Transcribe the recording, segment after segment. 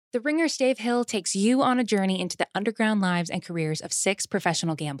The Ringer's Dave Hill takes you on a journey into the underground lives and careers of 6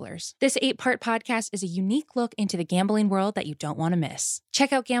 professional gamblers. This 8-part podcast is a unique look into the gambling world that you don't want to miss.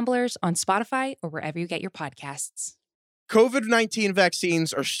 Check out Gamblers on Spotify or wherever you get your podcasts. COVID-19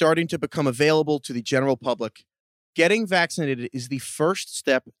 vaccines are starting to become available to the general public. Getting vaccinated is the first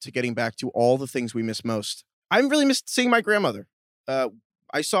step to getting back to all the things we miss most. I really missed seeing my grandmother.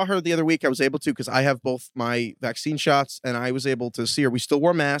 I saw her the other week. I was able to because I have both my vaccine shots and I was able to see her. We still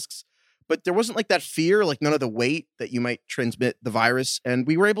wore masks, but there wasn't like that fear, like none of the weight that you might transmit the virus. And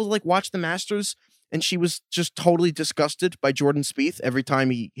we were able to like watch the Masters and she was just totally disgusted by Jordan Spieth every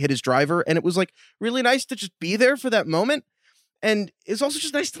time he hit his driver. And it was like really nice to just be there for that moment. And it's also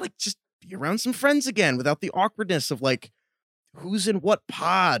just nice to like just be around some friends again without the awkwardness of like who's in what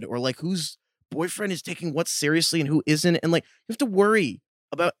pod or like whose boyfriend is taking what seriously and who isn't. And like you have to worry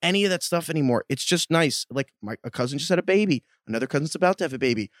about any of that stuff anymore. It's just nice. Like a cousin just had a baby. Another cousin's about to have a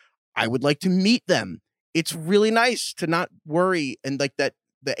baby. I would like to meet them. It's really nice to not worry and like that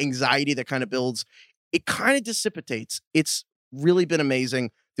the anxiety that kind of builds, it kind of dissipates. It's really been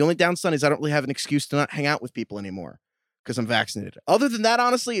amazing. The only downside is I don't really have an excuse to not hang out with people anymore because I'm vaccinated. Other than that,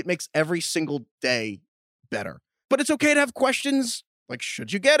 honestly, it makes every single day better. But it's okay to have questions. Like,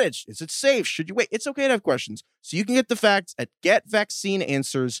 should you get it? Is it safe? Should you wait? It's okay to have questions. So you can get the facts at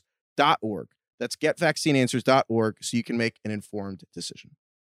getvaccineanswers.org. That's getvaccineanswers.org so you can make an informed decision.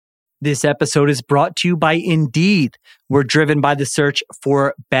 This episode is brought to you by Indeed. We're driven by the search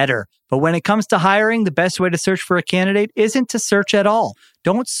for better. But when it comes to hiring, the best way to search for a candidate isn't to search at all.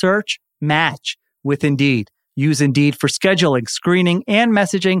 Don't search, match with Indeed. Use Indeed for scheduling, screening, and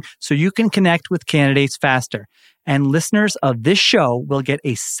messaging so you can connect with candidates faster. And listeners of this show will get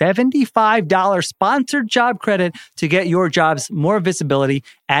a $75 sponsored job credit to get your jobs more visibility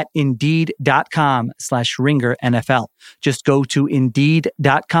at Indeed.com/Ringer NFL. Just go to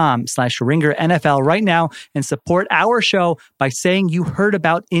Indeed.com/Ringer NFL right now and support our show by saying you heard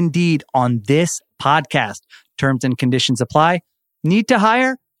about Indeed on this podcast. Terms and conditions apply. Need to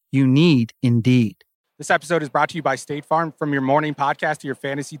hire? You need Indeed. This episode is brought to you by State Farm. From your morning podcast to your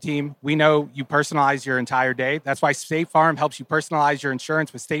fantasy team, we know you personalize your entire day. That's why State Farm helps you personalize your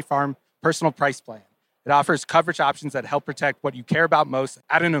insurance with State Farm Personal Price Plan. It offers coverage options that help protect what you care about most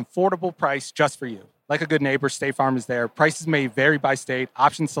at an affordable price just for you. Like a good neighbor, State Farm is there. Prices may vary by state.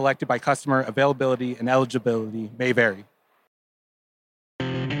 Options selected by customer. Availability and eligibility may vary.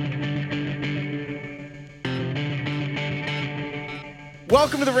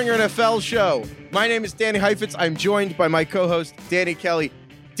 Welcome to the Ringer NFL show. My name is Danny Heifetz. I'm joined by my co-host, Danny Kelly.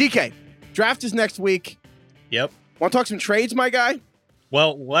 DK, draft is next week. Yep. Want to talk some trades, my guy?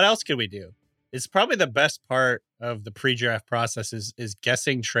 Well, what else could we do? It's probably the best part of the pre-draft process is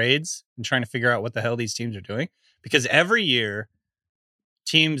guessing trades and trying to figure out what the hell these teams are doing. Because every year,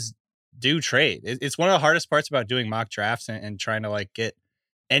 teams do trade. It's one of the hardest parts about doing mock drafts and trying to like get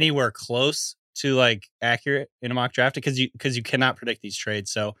anywhere close to like accurate in a mock draft because you cannot predict these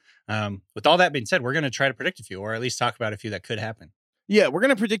trades. So with all that being said, we're going to try to predict a few or at least talk about a few that could happen. Yeah, we're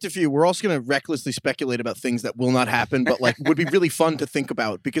going to predict a few. We're also going to recklessly speculate about things that will not happen, but like would be really fun to think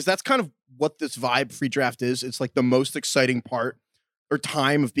about because that's kind of what this vibe free draft is. It's like the most exciting part or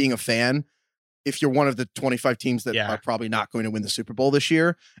time of being a fan. If you're one of the 25 teams that are probably not going to win the Super Bowl this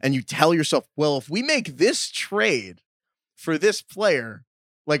year and you tell yourself, well, if we make this trade for this player,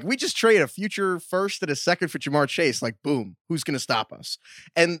 like we just trade a future first and a second for Jamar Chase, like boom, who's going to stop us?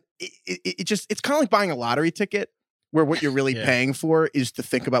 And it's kind of like buying a lottery ticket where what you're really paying for is to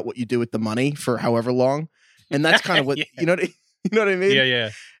think about what you do with the money for however long. And that's kind of what, you know what I mean? Yeah.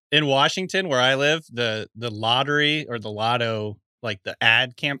 In Washington, where I live, the lottery or the lotto, like the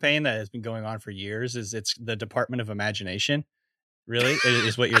ad campaign that has been going on for years it's the Department of Imagination, really,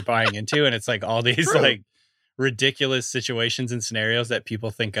 is what you're buying into. And it's like all these like ridiculous situations and scenarios that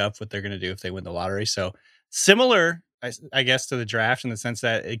people think up what they're going to do if they win the lottery. So similar, I guess, to the draft in the sense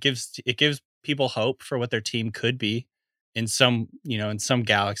that it gives people hope for what their team could be in some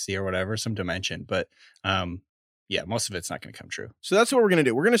galaxy or whatever, some dimension. But most of it's not going to come true. So that's what we're going to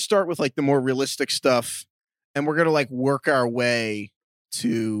do. We're going to start with like the more realistic stuff and we're going to like work our way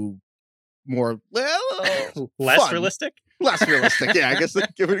to more less realistic. Less realistic. Yeah, I guess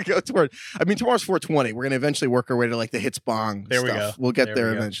give it a go toward. I mean, tomorrow's 420. We're going to eventually work our way to like the hits bong there stuff. We go. We'll get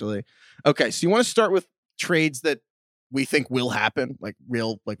there eventually. Okay, so you want to start with trades that we think will happen, like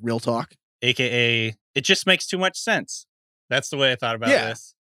real talk? AKA, it just makes too much sense. That's the way I thought about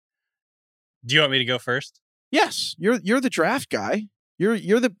this. Do you want me to go first? Yes, you're the draft guy.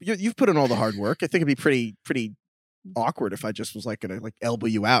 You've put in all the hard work. I think it'd be pretty awkward if I just was like gonna like elbow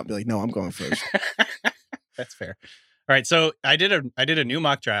you out and be like, no, I'm going first. That's fair. right. So I did a new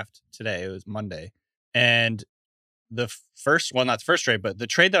mock draft today. It was Monday. And the first, well, not the first trade, but the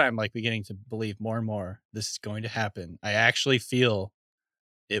trade that I'm like beginning to believe more and more this is going to happen. I actually feel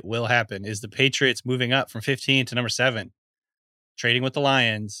it will happen is the Patriots moving up from 15 to number 7, trading with the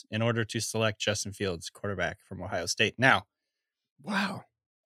Lions in order to select Justin Fields, quarterback from Ohio State. Now, Wow.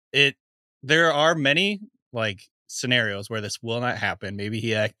 There are many like scenarios where this will not happen. Maybe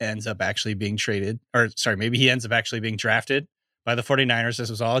he ends up actually being maybe he ends up actually being drafted by the 49ers. This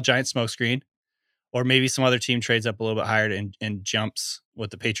was all a giant smokescreen. Or maybe some other team trades up a little bit higher and jumps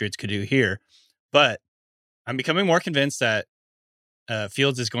what the Patriots could do here. But I'm becoming more convinced that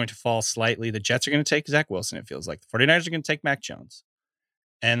Fields is going to fall slightly. The Jets are going to take Zach Wilson, it feels like. The 49ers are going to take Mac Jones.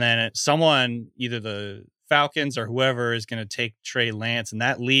 And then someone, either the Falcons or whoever, is going to take Trey Lance. And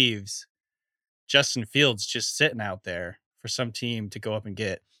that leaves Justin Fields just sitting out there for some team to go up and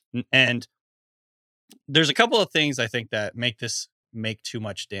get. And there's a couple of things I think that make too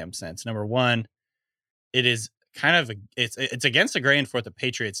much damn sense. Number one, it is kind of it's against the grain for what the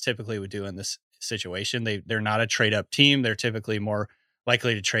Patriots typically would do in this situation. They're not a trade up team. They're typically more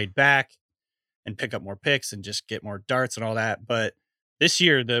likely to trade back and pick up more picks and just get more darts and all that. But this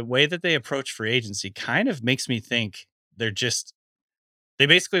year, the way that they approach free agency kind of makes me think they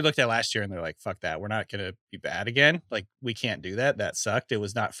basically looked at last year and they're like, fuck that. We're not going to be bad again. Like, we can't do that. That sucked. It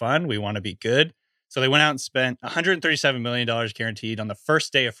was not fun. We want to be good. So they went out and spent $137 million guaranteed on the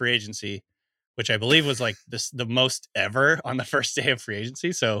first day of free agency, which I believe was like the most ever on the first day of free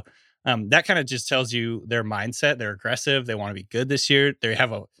agency. So that kind of just tells you their mindset. They're aggressive. They want to be good this year. They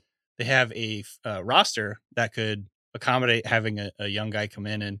have a roster that could accommodate having a young guy come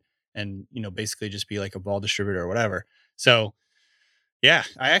in and basically just be like a ball distributor or whatever. So yeah,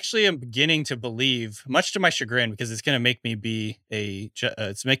 I actually am beginning to believe, much to my chagrin, because it's going to make me be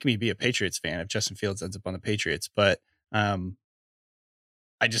it's making me be a Patriots fan if Justin Fields ends up on the Patriots. But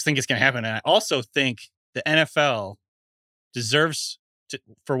I just think it's going to happen. And I also think the NFL deserves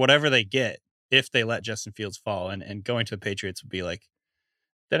for whatever they get if they let Justin Fields fall. And going to the Patriots would be like,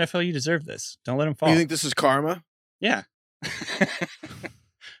 the NFL, you deserve this. Don't let him fall. You think this is karma? Yeah.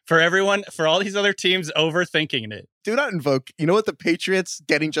 For all these other teams overthinking it. Do not invoke. You know what? The Patriots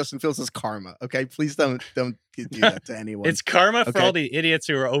getting Justin Fields is karma. Okay, please don't do that to anyone. It's karma for all the idiots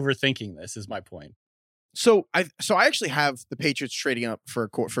who are overthinking this. Is my point. So I actually have the Patriots trading up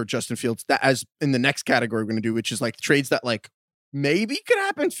for Justin Fields, that as in the next category we're going to do, which is like trades that like maybe could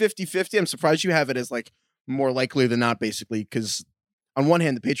happen 50-50. I'm surprised you have it as like more likely than not, basically, because on one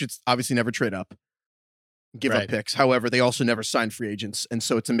hand, the Patriots obviously never trade up, give up picks. However, they also never sign free agents. And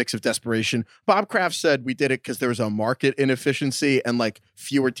so it's a mix of desperation. Bob Kraft said we did it because there was a market inefficiency and like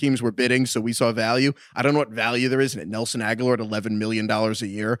fewer teams were bidding. So we saw value. I don't know what value there is in it. Nelson Aguilar at $11 million a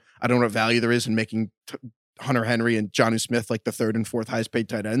year. I don't know what value there is in making Hunter Henry and Jonnu Smith like the third and fourth highest paid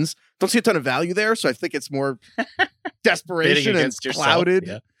tight ends. Don't see a ton of value there. So I think it's more desperation and clouded.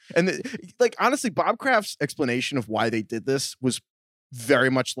 Yeah. And like, honestly, Bob Kraft's explanation of why they did this was very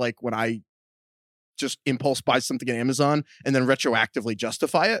much like when I just impulse buy something on Amazon and then retroactively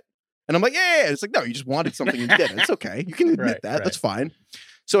justify it. And I'm like, yeah. It's like, no, you just wanted something and did it. It's okay. You can admit that. Right. That's fine.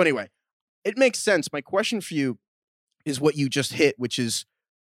 So anyway, it makes sense. My question for you is what you just hit, which is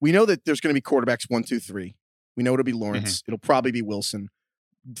we know that there's going to be quarterbacks 1, 2, 3. We know it'll be Lawrence. Mm-hmm. It'll probably be Wilson.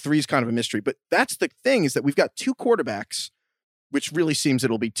 3 is kind of a mystery. But that's the thing, is that we've got 2 quarterbacks, which really seems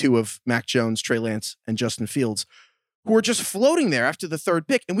it'll be 2 of Mac Jones, Trey Lance, and Justin Fields, who are just floating there after the 3rd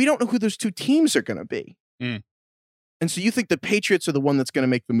pick. And we don't know who those 2 teams are going to be. Mm. And so you think the Patriots are the one that's going to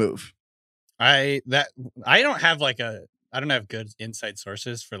make the move? I don't have good inside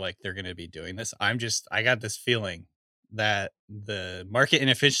sources for like they're going to be doing this. I got this feeling that the market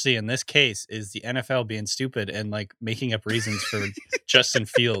inefficiency in this case is the NFL being stupid and like making up reasons for Justin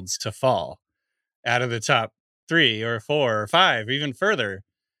Fields to fall out of the top 3 or 4 or 5, even further.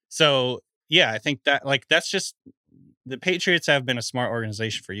 So yeah, I think that like, that's just, the Patriots have been a smart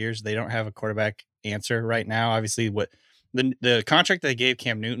organization for years. They don't have a quarterback answer right now. Obviously what the contract they gave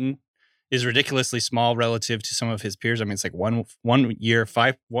Cam Newton is ridiculously small relative to some of his peers. I mean, it's like one year,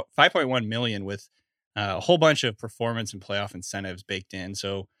 $5.1 million with a whole bunch of performance and playoff incentives baked in.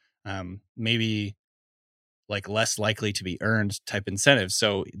 So maybe like less likely to be earned type incentives.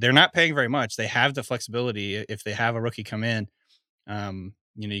 So they're not paying very much. They have the flexibility. If they have a rookie come in,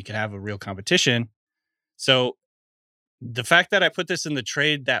 you can have a real competition. So the fact that I put this in the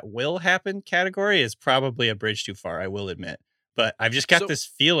trade that will happen category is probably a bridge too far, I will admit. But I've just got this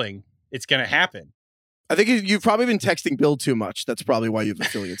feeling it's going to happen. I think you've probably been texting Bill too much. That's probably why you have a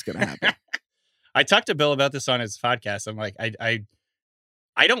feeling it's going to happen. I talked to Bill about this on his podcast. I'm like, I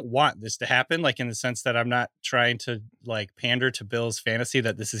I don't want this to happen, like in the sense that I'm not trying to like pander to Bill's fantasy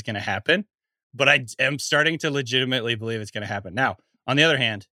that this is going to happen, but I am starting to legitimately believe it's going to happen. Now, on the other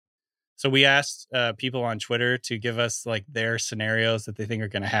hand, so we asked people on Twitter to give us like their scenarios that they think are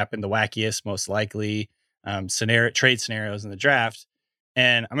going to happen, the wackiest, most likely trade scenarios in the draft.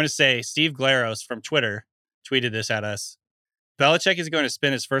 And I'm going to say Steve Glaros from Twitter tweeted this at us. Belichick is going to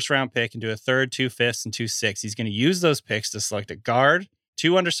spin his first round pick into a third, 2 5ths, and 2 6. He's going to use those picks to select a guard,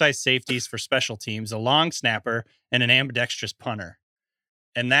 2 undersized safeties for special teams, a long snapper, and an ambidextrous punter.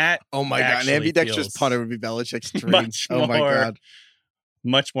 And that oh my god, an ambidextrous punter would be Belichick's dream. Oh my god,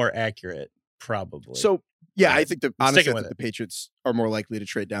 much more accurate, probably. So yeah, I think honestly, the Patriots are more likely to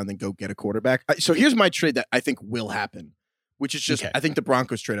trade down than go get a quarterback. So here's my trade that I think will happen, which is just I think the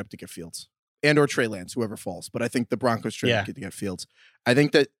Broncos trade up to get Fields and or Trey Lance, whoever falls. But I think the Broncos trade up to get Fields. I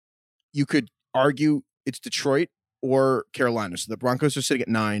think that you could argue it's Detroit or Carolina. So the Broncos are sitting at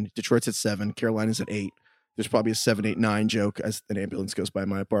 9, Detroit's at 7, Carolina's at 8. There's probably a 7, 8, 9 joke as an ambulance goes by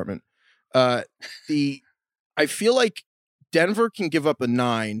my apartment. I feel like Denver can give up a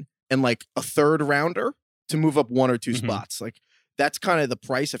 9 and like a third rounder to move up 1 or 2 spots. Like that's kind of the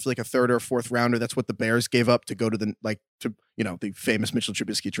price. I feel like a third or fourth rounder. That's what the Bears gave up to go to the the famous Mitchell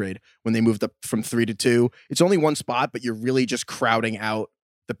Trubisky trade when they moved up from 3 to 2. It's only 1 spot, but you're really just crowding out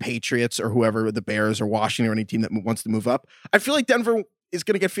the Patriots or whoever, the Bears or Washington or any team that wants to move up. I feel like Denver is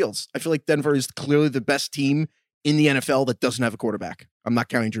going to get Fields. I feel like Denver is clearly the best team in the NFL that doesn't have a quarterback. I'm not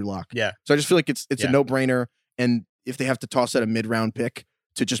counting Drew Lock. Yeah. So I just feel like it's a no-brainer. And if they have to toss out a mid-round pick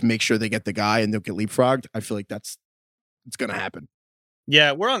to just make sure they get the guy and they'll get leapfrogged, I feel like it's going to happen.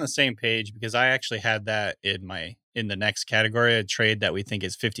 Yeah, we're on the same page because I actually had that in the next category, a trade that we think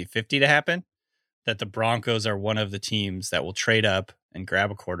is 50-50 to happen, that the Broncos are one of the teams that will trade up and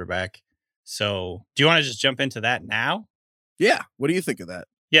grab a quarterback. So do you want to just jump into that now? Yeah. What do you think of that?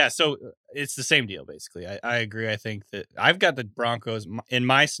 Yeah, so it's the same deal, basically. I agree. I think that I've got the Broncos. In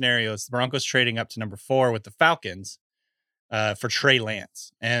my scenario, it's the Broncos trading up to number 4 with the Falcons for Trey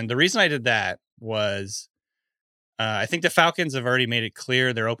Lance. And the reason I did that was I think the Falcons have already made it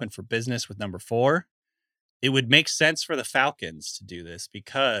clear they're open for business with number 4. It would make sense for the Falcons to do this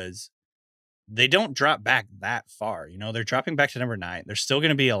because they don't drop back that far. You know, they're dropping back to number 9. There's still going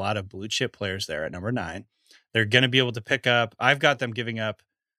to be a lot of blue chip players there at number 9. They're going to be able to pick up. I've got them giving up,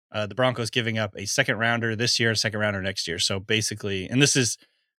 the Broncos giving up a second rounder this year, a second rounder next year. So basically, and this is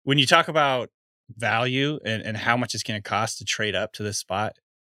when you talk about value and how much it's going to cost to trade up to this spot,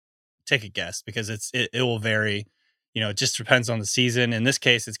 take a guess because it will vary. You know, it just depends on the season. In this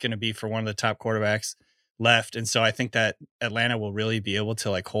case, it's going to be for one of the top quarterbacks left. And so I think that Atlanta will really be able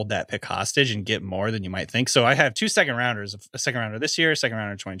to like hold that pick hostage and get more than you might think. So I have 2 second rounders, a second rounder this year, a second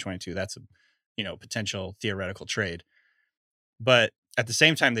rounder in 2022. That's a potential theoretical trade. But at the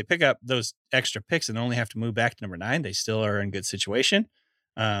same time, they pick up those extra picks and only have to move back to number 9. They still are in good situation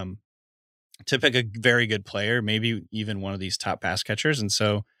to pick a very good player, maybe even one of these top pass catchers. And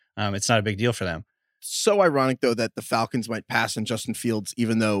so it's not a big deal for them. So ironic, though, that the Falcons might pass on Justin Fields,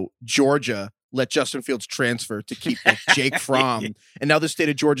 even though Georgia let Justin Fields transfer to keep Jake Fromm. And now the state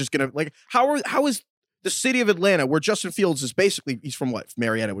of Georgia is going to how is the city of Atlanta, where Justin Fields is basically, he's from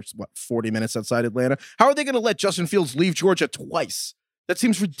Marietta, which is 40 minutes outside Atlanta. How are they going to let Justin Fields leave Georgia twice? That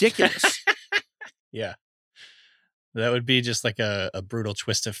seems ridiculous. Yeah. That would be just like a brutal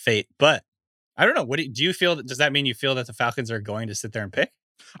twist of fate. But I don't know. What do you feel? Does that mean you feel that the Falcons are going to sit there and pick?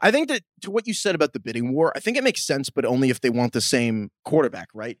 I think that to what you said about the bidding war, I think it makes sense, but only if they want the same quarterback,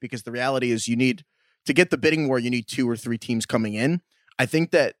 right? Because the reality is to get the bidding war, you need 2 or 3 teams coming in. I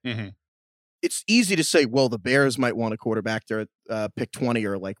think that it's easy to say, well, the Bears might want a quarterback there at pick 20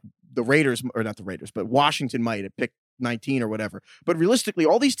 or like the Raiders, or not the Raiders, but Washington might at pick 19 or whatever. But realistically,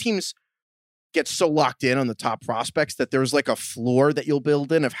 all these teams get so locked in on the top prospects that there's like a floor that you'll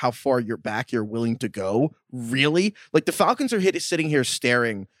build in of how far you're willing to go. Really? Like the Falcons are sitting here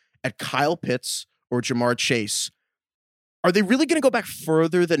staring at Kyle Pitts or Jamar Chase. Are they really going to go back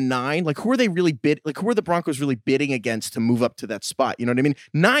further than 9? Like who are they really who are the Broncos really bidding against to move up to that spot? You know what I mean?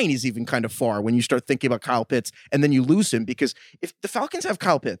 9 is even kind of far when you start thinking about Kyle Pitts and then you lose him, because if the Falcons have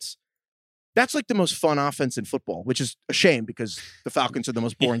Kyle Pitts, that's like the most fun offense in football, which is a shame because the Falcons are the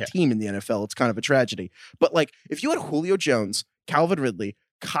most boring team in the NFL. It's kind of a tragedy. But like if you had Julio Jones, Calvin Ridley,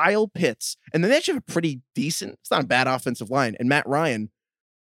 Kyle Pitts, and then they actually have a pretty decent, it's not a bad offensive line, and Matt Ryan,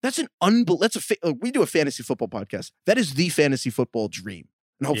 that's an we do a fantasy football podcast. That is the fantasy football dream.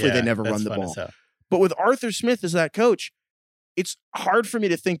 And hopefully they never run the ball. But with Arthur Smith as that coach, it's hard for me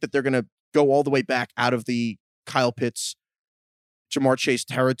to think that they're going to go all the way back out of the Kyle Pitts, Jamar Chase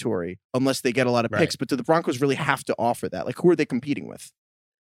territory unless they get a lot of picks. But do the Broncos really have to offer that? Like, who are they competing with?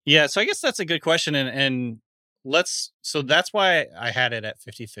 Yeah, so I guess that's a good question. And so that's why I had it at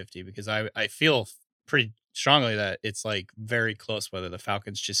 50-50, because I feel pretty strongly that it's like very close whether the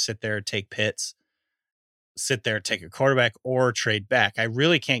Falcons just sit there, take Pitts, sit there, take a quarterback, or trade back. I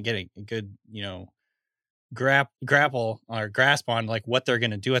really can't get a good, grapple or grasp on like what they're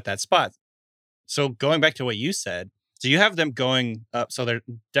going to do at that spot. So going back to what you said, so you have them going up. So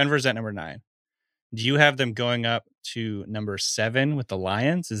Denver's at number 9. Do you have them going up to number 7 with the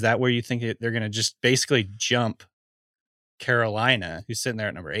Lions? Is that where you think they're going to just basically jump Carolina, who's sitting there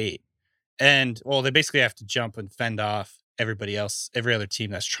at number 8? And well, they basically have to jump and fend off everybody else, every other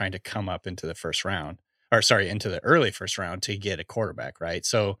team that's trying to come up into the first round, into the early first round to get a quarterback, right?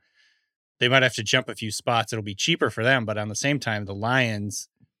 So they might have to jump a few spots. It'll be cheaper for them, but on the same time, the Lions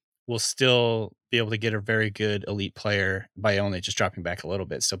will still be able to get a very good elite player by only just dropping back a little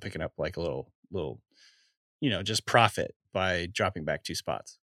bit, still picking up like a little, just profit by dropping back 2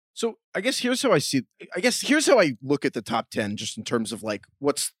 spots. So I guess here's how I look at the top 10, just in terms of like,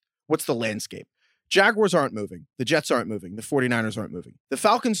 what's the landscape. Jaguars aren't moving. The Jets aren't moving. The 49ers aren't moving. The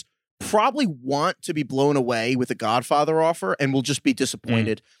Falcons probably want to be blown away with a Godfather offer and will just be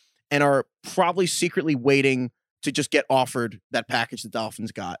disappointed and are probably secretly waiting to just get offered that package the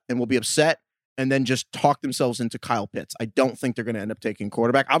Dolphins got and will be upset and then just talk themselves into Kyle Pitts. I don't think they're going to end up taking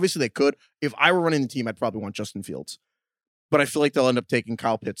quarterback. Obviously, they could. If I were running the team, I'd probably want Justin Fields. But I feel like they'll end up taking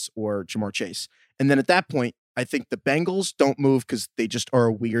Kyle Pitts or Jamar Chase. And then at that point, I think the Bengals don't move because they just are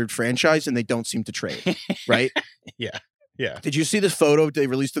a weird franchise and they don't seem to trade, right? Yeah. Did you see this photo they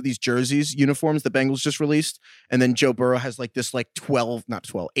released of these jerseys, uniforms the Bengals just released? And then Joe Burrow has like this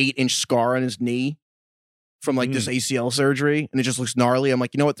 8-inch scar on his knee from like this ACL surgery, and it just looks gnarly. I'm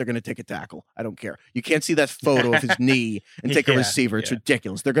like, you know what? They're going to take a tackle. I don't care. You can't see that photo of his knee and take a receiver. It's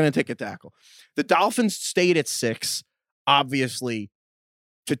ridiculous. They're going to take a tackle. The Dolphins stayed at 6, obviously,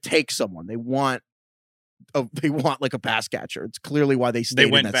 to take someone. They want like a pass catcher. It's clearly why they stayed.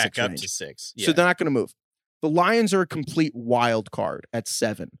 They went in that back up range. to 6. So they're not going to move. The Lions are a complete wild card at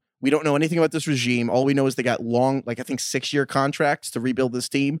 7. We don't know anything about this regime. All we know is they got long, I think 6-year contracts to rebuild this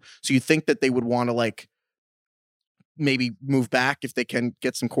team. So you think that they would want to maybe move back if they can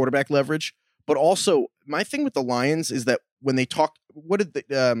get some quarterback leverage. But also, my thing with the Lions is that when they talk, what did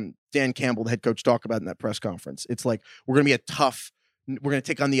Dan Campbell, the head coach, talk about in that press conference? It's like, we're going to be we're going to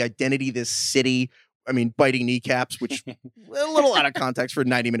take on the identity of this city. I mean, biting kneecaps, which a little out of context for a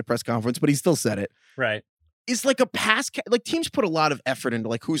 90-minute press conference, but he still said it. Right. It's like a teams put a lot of effort into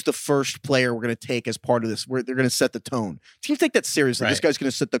who's the first player we're going to take as part of this, where they're going to set the tone. Teams take that seriously. Right. This guy's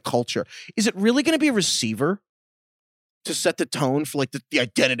going to set the culture. Is it really going to be a receiver to set the tone for the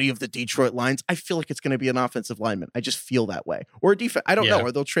identity of the Detroit Lions? I feel like it's going to be an offensive lineman. I just feel that way. Or a defense. I don't know.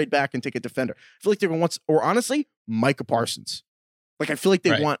 Or they'll trade back and take a defender. I feel like they're going to want, or honestly, Micah Parsons. I feel like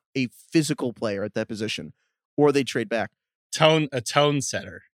they want a physical player at that position, or they trade back. A tone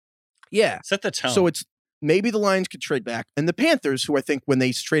setter. Yeah. Set the tone. So it's maybe the Lions could trade back. And the Panthers, who I think when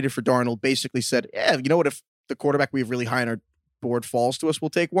they traded for Darnold, basically said, yeah, you know what? If the quarterback we have really high on our board falls to us, we'll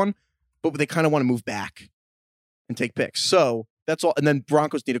take one. But they kind of want to move back and take picks. So that's all. And then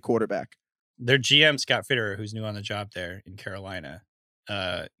Broncos need a quarterback. Their GM, Scott Fitterer, who's new on the job there in Carolina,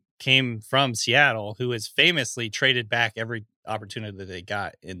 came from Seattle, who has famously traded back every opportunity that they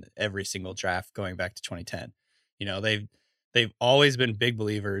got in every single draft going back to 2010. They've always been big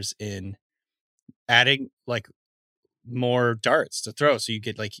believers in adding more darts to throw. So you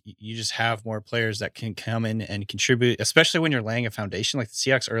get you just have more players that can come in and contribute, especially when you're laying a foundation like the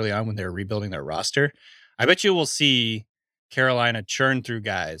Seahawks early on when they're rebuilding their roster. I bet you will see Carolina churn through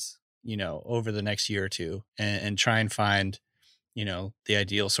guys, over the next year or two and try and find, the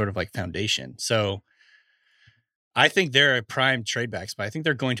ideal sort of foundation. So I think they're a prime trade backs, but I think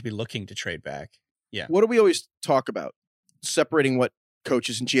they're going to be looking to trade back. Yeah. What do we always talk about? Separating what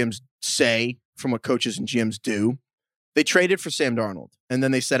coaches and GMs say from what coaches and GMs do. They traded for Sam Darnold. And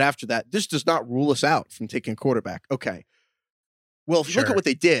then they said after that, this does not rule us out from taking a quarterback. Okay. Well, if you look at what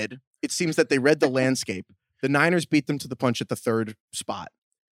they did, it seems that they read the landscape. The Niners beat them to the punch at the 3rd spot.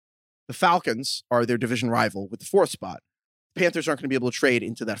 The Falcons are their division rival with the 4th spot. Panthers aren't going to be able to trade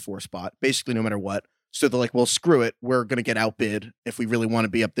into that 4th spot, basically no matter what. So they're like, well, screw it. We're going to get outbid if we really want to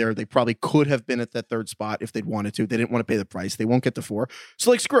be up there. They probably could have been at that 3rd spot if they'd wanted to. They didn't want to pay the price. They won't get the 4.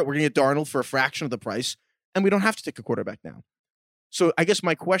 So screw it. We're going to get Darnold for a fraction of the price, and we don't have to take a quarterback now. So I guess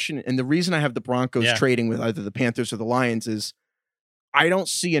my question, and the reason I have the Broncos trading with either the Panthers or the Lions is I don't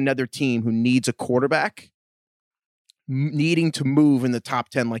see another team who needs a quarterback needing to move in the top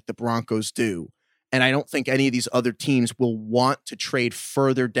 10 like the Broncos do. And I don't think any of these other teams will want to trade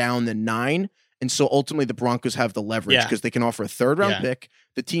further down than 9 And so ultimately the Broncos have the leverage because they can offer a third-round pick.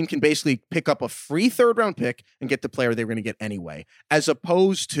 The team can basically pick up a free third-round pick and get the player they were going to get anyway, as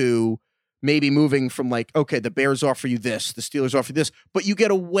opposed to maybe moving from like, okay, the Bears offer you this, the Steelers offer you this, but you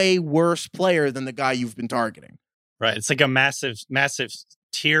get a way worse player than the guy you've been targeting. Right. It's like a massive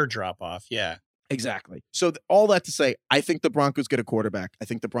tier drop-off. Yeah. Exactly. So all that to say, I think the Broncos get a quarterback. I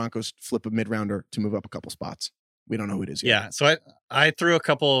think the Broncos flip a mid-rounder to move up a couple spots. We don't know who it is yet. Yeah. So I threw a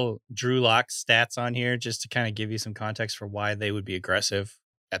couple Drew Lock stats on here just to kind of give you some context for why they would be aggressive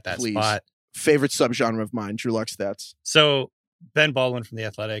at that spot. Favorite subgenre of mine, Drew Lock stats. So Ben Baldwin from The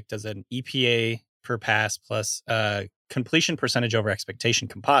Athletic does an EPA per pass plus completion percentage over expectation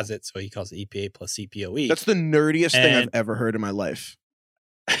composite. So he calls it EPA plus CPOE. That's the nerdiest thing I've ever heard in my life.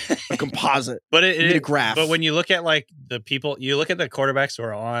 A composite. But you need a graph. But when you look at like the people, you look at the quarterbacks who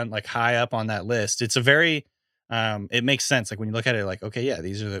are on like high up on that list, it's a very it makes sense. Like when you look at it, like, okay, yeah,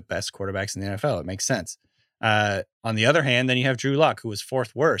 these are the best quarterbacks in the NFL. It makes sense. On the other hand, then you have Drew Lock, who was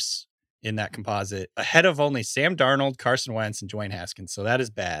fourth worst in that composite, ahead of only Sam Darnold, Carson Wentz, and Dwayne Haskins. So that is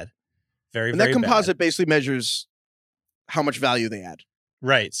bad. Very, very bad. And that composite basically measures how much value they add.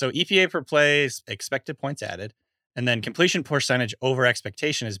 Right. So EPA per play is expected points added. And then completion percentage over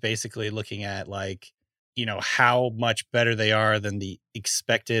expectation is basically looking at like, you know, how much better they are than the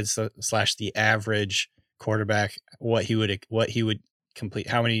expected / the average quarterback, what he would complete,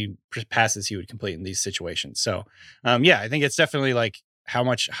 how many passes he would complete in these situations. So, yeah, I think it's definitely like how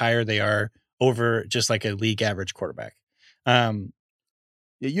much higher they are over just like a league average quarterback. Yeah,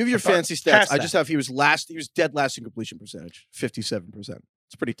 you have your fancy stats. I just have he was dead last in completion percentage, 57%.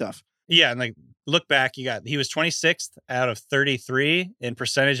 It's pretty tough. Yeah, and like look back, he was 26th out of 33 in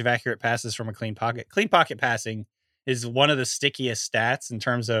percentage of accurate passes from a clean pocket. Clean pocket passing is one of the stickiest stats in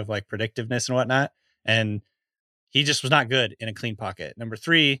terms of like predictiveness and whatnot. And he just was not good in a clean pocket. Number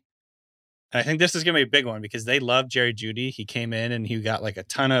 3, and I think this is going to be a big one because they love Jerry Jeudy. He came in and he got like a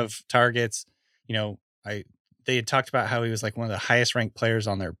ton of targets. You know, they had talked about how he was like one of the highest ranked players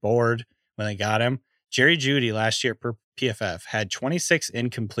on their board when they got him. Jerry Jeudy last year per PFF had 26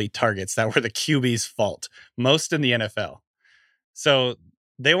 incomplete targets that were the QB's fault, most in the NFL. So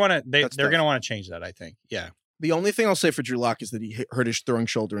they're going to want to change that, I think. Yeah. The only thing I'll say for Drew Lock is that he hurt his throwing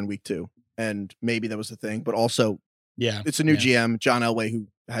shoulder in week 2. And maybe that was the thing, but also it's a new GM, John Elway, who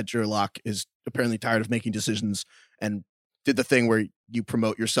had Drew Lock, is apparently tired of making decisions and did the thing where you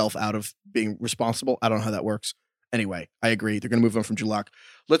promote yourself out of being responsible. I don't know how that works. Anyway, I agree. They're going to move on from Drew Lock.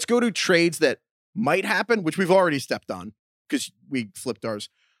 Let's go to trades that might happen, which we've already stepped on because we flipped ours.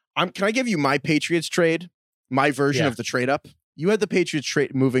 Can I give you my Patriots trade? My version of the trade up? You had the Patriots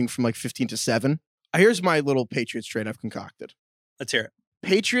trade moving from like 15 to 7. Here's my little Patriots trade I've concocted. Let's hear it.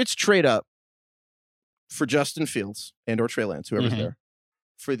 Patriots trade up for Justin Fields and or Trey Lance, whoever's there,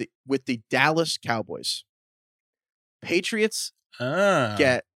 with the Dallas Cowboys. Patriots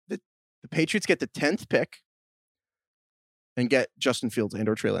get the Patriots get the 10th pick and get Justin Fields and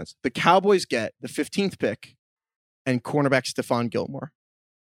or Trey Lance. The Cowboys get the 15th pick and cornerback Stephon Gilmore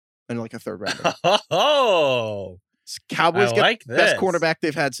and like a third rounder. Oh, Cowboys get the best cornerback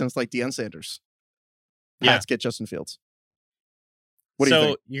they've had since like Deion Sanders. Pats get Justin Fields. What do you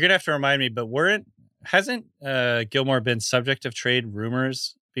think? You're gonna have to remind me, but hasn't Gilmore been subject of trade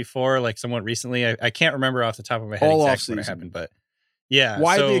rumors before, like somewhat recently? I can't remember off the top of my head exactly what happened, but yeah.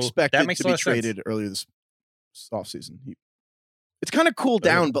 Widely expected to be traded earlier this offseason. It's kind of cooled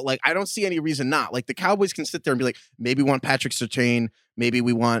down, but like I don't see any reason not. Like the Cowboys can sit there and be like, maybe we want Patrick Surtain, maybe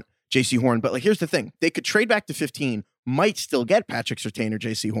we want J.C. Horn, but like here's the thing: they could trade back to 15, might still get Patrick Surtain or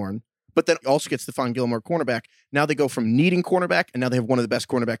J.C. Horn. But then also gets Stephon Gilmore cornerback. Now they go from needing cornerback, and now they have one of the best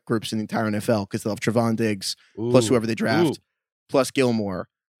cornerback groups in the entire NFL because they'll have Trevon Diggs, plus whoever they draft, plus Gilmore.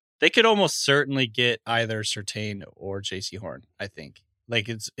 They could almost certainly get either Surtain or J.C. Horn, I think. Like,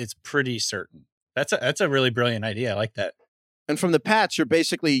 it's pretty certain. That's a really brilliant idea. I like that. And from the Pats, you're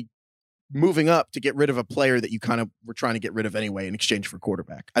basically moving up to get rid of a player that you kind of were trying to get rid of anyway in exchange for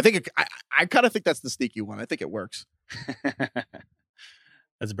quarterback. I think I kind of think that's the sneaky one. I think it works.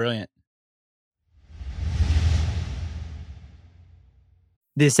 That's brilliant.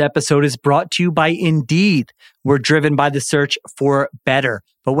 This episode is brought to you by Indeed. We're driven by the search for better.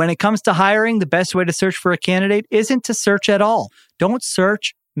 But when it comes to hiring, the best way to search for a candidate isn't to search at all. Don't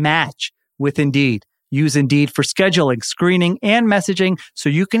search, match with Indeed. Use Indeed for scheduling, screening, and messaging so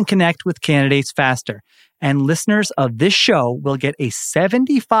you can connect with candidates faster. And listeners of this show will get a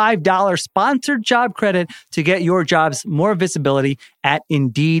 $75 sponsored job credit to get your jobs more visibility at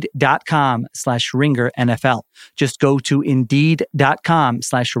Indeed.com/Ringer NFL. Just go to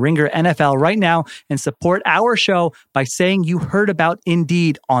Indeed.com/Ringer NFL right now and support our show by saying you heard about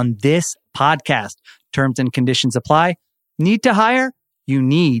Indeed on this podcast. Terms and conditions apply. Need to hire? You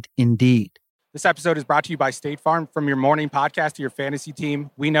need Indeed. This episode is brought to you by State Farm. From your morning podcast to your fantasy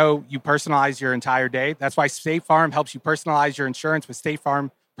team, we know you personalize your entire day. That's why State Farm helps you personalize your insurance with State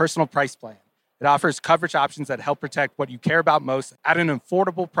Farm Personal Price Plan. It offers coverage options that help protect what you care about most at an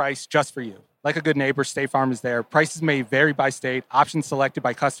affordable price just for you. Like a good neighbor, State Farm is there. Prices may vary by state. Options selected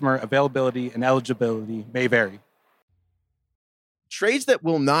by customer. Availability and eligibility may vary. Trades that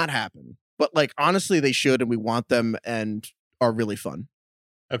will not happen, but like honestly, they should, and we want them and are really fun.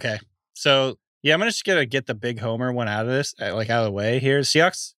 Okay. So, yeah, I'm just going to get the big homer one out of this, out of the way here.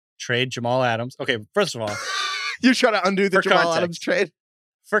 Seahawks trade Jamal Adams. Okay, first of all. You're trying to undo the Jamal context. Adams trade?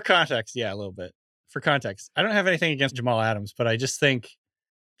 For context, yeah, a little bit. For context, I don't have anything against Jamal Adams, but I just think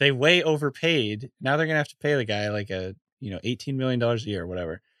they way overpaid. Now they're going to have to pay the guy like $18 million a year or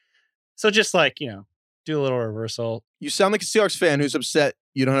whatever. So just do a little reversal. You sound like a Seahawks fan who's upset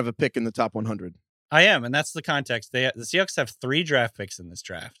you don't have a pick in the top 100. I am, and that's the context. The Seahawks have 3 draft picks in this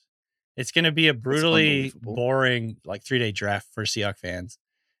draft. It's going to be a brutally boring 3-day draft for Seahawks fans.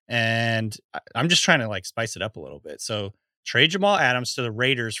 And I'm just trying to spice it up a little bit. So trade Jamal Adams to the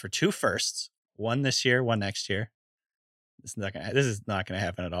Raiders for 2 firsts, one this year, one next year. This is not going to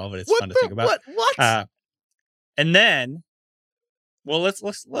happen at all, but it's fun to think about. What? And then, well, let's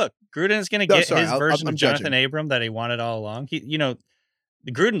look. Gruden is going to get his version of Jonathan Abram that he wanted all along.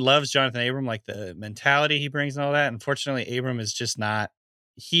 Gruden loves Jonathan Abram, like the mentality he brings and all that. Unfortunately, Abram is just not.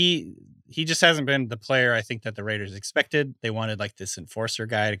 He just hasn't been the player I think that the Raiders expected. They wanted this enforcer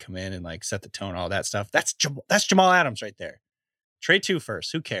guy to come in and set the tone, all that stuff. That's Jamal Adams right there. Trade 2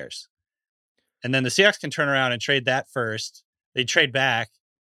 first. Who cares? And then the Seahawks can turn around and trade that first. They trade back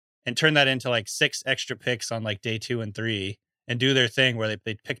and turn that into 6 extra picks on day 2 and 3 and do their thing where they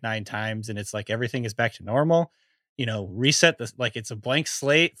pick 9 times and it's everything is back to normal. Reset this, it's a blank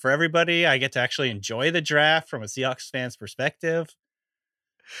slate for everybody. I get to actually enjoy the draft from a Seahawks fan's perspective.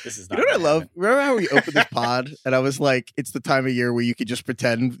 This is not what I love? Remember how we opened this pod and I was like, it's the time of year where you could just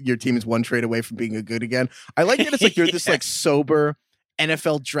pretend your team is one trade away from being a good again. I like that it's you're this sober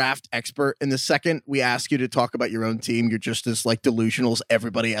NFL draft expert. And the second we ask you to talk about your own team, you're just as delusional as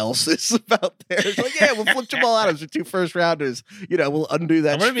everybody else is about theirs. Yeah, we'll flip Jamal Adams for 2 first rounders. We'll undo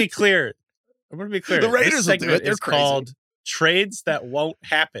that. I'm going to be clear. The Raiders will do it. They're crazy. Called trades that won't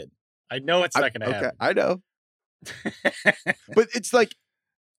happen. I know it's not going to happen. Okay, I know. But it's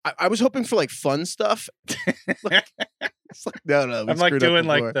I was hoping for fun stuff. It's no. I'm doing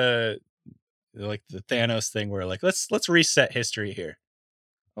the Thanos thing where let's reset history here.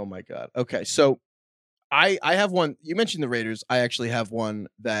 Oh my God. Okay, so I have one. You mentioned the Raiders. I actually have one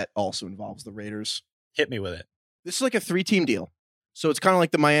that also involves the Raiders. Hit me with it. This is a 3-team deal. So it's kind of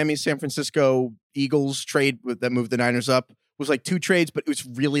like the Miami San Francisco Eagles trade that moved the Niners up. It was 2 trades, but it was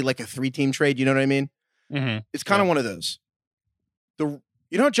really a 3-team trade. You know what I mean? Mm-hmm. It's kind of one of those.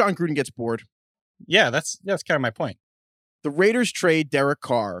 You know how John Gruden gets bored? Yeah, that's kind of my point. The Raiders trade Derek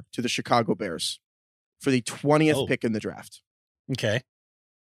Carr to the Chicago Bears for the 20th pick in the draft. Okay.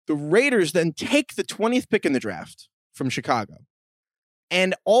 The Raiders then take the 20th pick in the draft from Chicago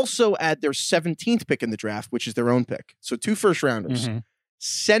and also add their 17th pick in the draft, which is their own pick. So 2 first rounders. Mm-hmm.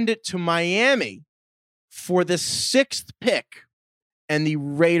 Send it to Miami for the 6th pick, and the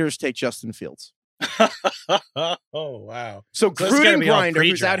Raiders take Justin Fields. Oh, wow. So Gruden Grinder,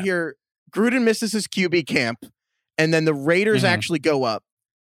 who's out here, Gruden misses his QB camp, and then the Raiders actually go up,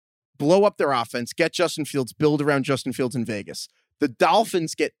 blow up their offense, get Justin Fields, build around Justin Fields in Vegas. The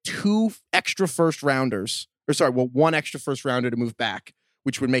Dolphins get 2 extra first rounders, 1 extra first rounder to move back,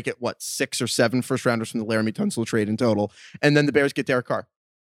 which would make it, 6 or 7 first rounders from the Laramie Tunsil trade in total. And then the Bears get Derek Carr.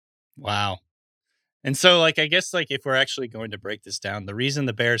 Wow. And so, I guess, if we're actually going to break this down, the reason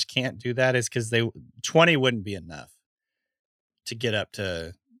the Bears can't do that is because 20 wouldn't be enough to get up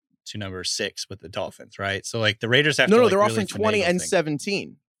to number 6 with the Dolphins, right? So, the Raiders have to. No, they're really offering 20 and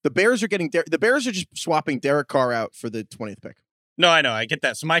 17. The Bears are just swapping Derek Carr out for the 20th pick. No, I know. I get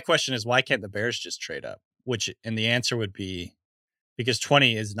that. So my question is, why can't the Bears just trade up? And the answer would be because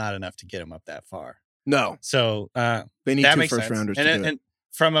 20 is not enough to get them up that far. No. So they need 2 first rounders to do it. And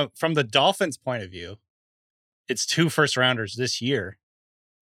from the Dolphins' point of view, it's 2 first rounders this year.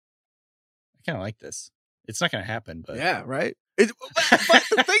 I kind of like this. It's not going to happen, but yeah, right. But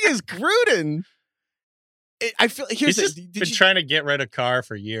the thing is, Gruden. I feel he's been trying to get rid of Carr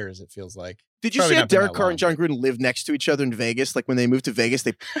for years. It feels like. Did you see how Derek Carr and John Gruden live next to each other in Vegas? When they moved to Vegas,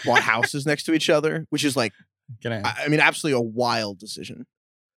 they bought houses next to each other, which is absolutely a wild decision.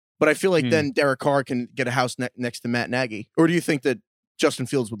 But I feel then Derek Carr can get a house next to Matt Nagy. Or do you think that Justin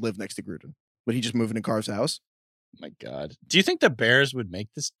Fields would live next to Gruden? Would he just move into Carr's house? My God. Do you think the Bears would make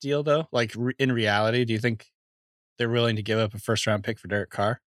this deal, though? Like, in reality, do you think they're willing to give up a first-round pick for Derek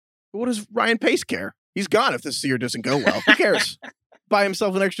Carr? What does Ryan Pace care? He's gone if this year doesn't go well. Who cares? Buy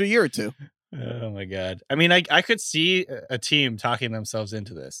himself an extra year or two. Oh, my God. I mean, I could see a team talking themselves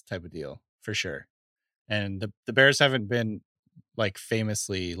into this type of deal, for sure. And the Bears haven't been, like,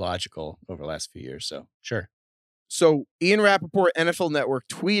 famously logical over the last few years, so sure. So Ian Rappaport, NFL Network,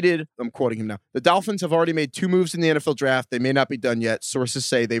 tweeted, I'm quoting him now, the Dolphins have already made 2 moves in the NFL draft. They may not be done yet. Sources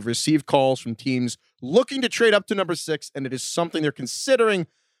say they've received calls from teams looking to trade up to number 6, and it is something they're considering.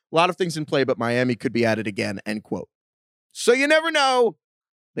 A lot of things in play, but Miami could be at it again, end quote. So you never know.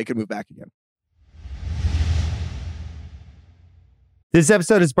 They could move back again. This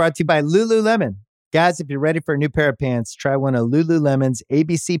episode is brought to you by Lululemon. Guys, if you're ready for a new pair of pants, try one of Lululemon's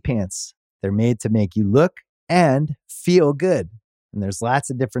ABC pants. They're made to make you look and feel good. And there's lots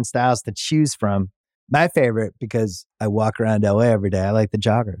of different styles to choose from. My favorite, because I walk around LA every day, I like the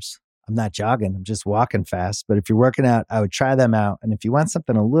joggers. I'm not jogging, I'm just walking fast. But if you're working out, I would try them out. And if you want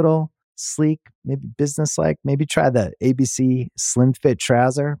something a little sleek, maybe business-like, maybe try the ABC Slim Fit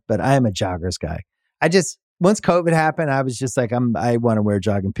trouser. But I am a joggers guy. Once COVID happened, I was just like, I want to wear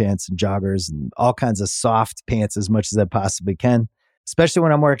jogging pants and joggers and all kinds of soft pants as much as I possibly can, especially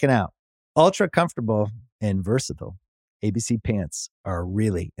when I'm working out. Ultra comfortable and versatile. ABC pants are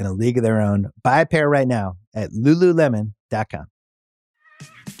really in a league of their own. Buy a pair right now at Lululemon.com.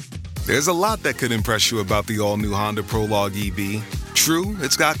 There's a lot that could impress you about the all-new Honda Prologue EV. True,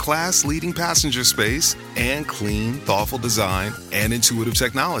 it's got class-leading passenger space and clean, thoughtful design and intuitive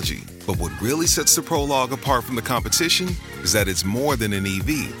technology. But what really sets the Prologue apart from the competition is that it's more than an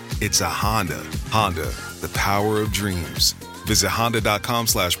EV. It's a Honda. Honda, the power of dreams. Visit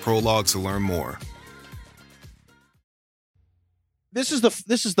honda.com/prologue to learn more. This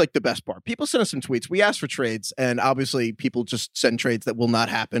is like the best part. People send us some tweets. We ask for trades, and obviously people just send trades that will not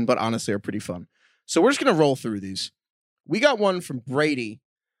happen, but honestly are pretty fun. So we're just going to roll through these. We got one from Brady,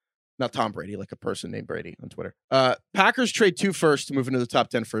 not Tom Brady, like a person named Brady on Twitter. Packers trade 2 firsts to move into the top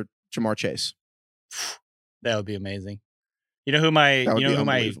 10 for Jamar Chase. That would be amazing. You know who my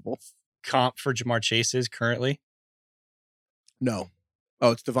comp for Jamar Chase is currently? No.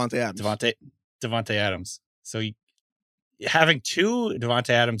 Oh, it's Devontae Adams. Devontae Adams. So having 2 Devontae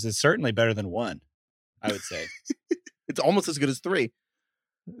Adams is certainly better than 1, I would say. It's almost as good as 3.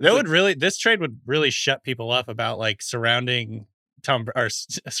 This trade would really shut people up about like surrounding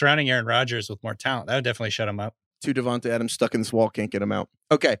Aaron Rodgers with more talent. That would definitely shut him up. 2 Devontae Adams stuck in this wall, can't get him out.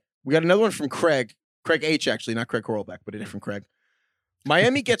 Okay, we got another one from Craig H, actually, not Craig Horlbeck, but a different Craig.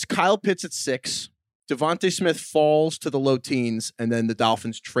 Miami gets Kyle Pitts at 6. Devontae Smith falls to the low teens, and then the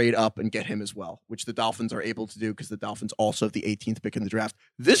Dolphins trade up and get him as well, which the Dolphins are able to do because the Dolphins also have the 18th pick in the draft.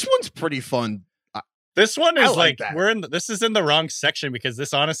 This one's pretty fun. This one is this is in the wrong section because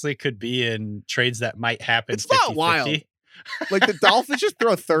this honestly could be in trades that might happen. It's not wild. Like the Dolphins just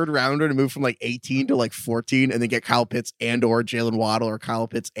throw a 3rd rounder to move from like 18 to like 14 and then get Kyle Pitts and or Jalen Waddle or Kyle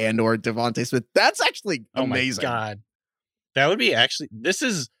Pitts and or Devontae Smith. That's actually amazing. Oh my God. That would be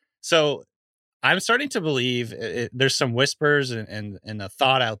so I'm starting to believe there's some whispers and a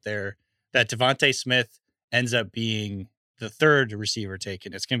thought out there that Devontae Smith ends up being the 3rd receiver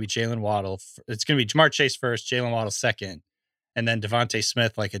taken. It's going to be Jalen Waddle. It's going to be Jamar Chase first, Jalen Waddle second, and then Devontae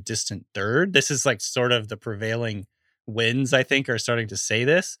Smith like a distant 3rd. This is like sort of the prevailing winds, I think, are starting to say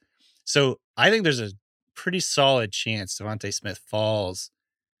this. So I think there's a pretty solid chance Devontae Smith falls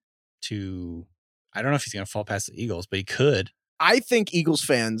to, I don't know if he's going to fall past the Eagles, but he could. I think Eagles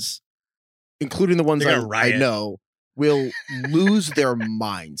fans, including the ones I know, will lose their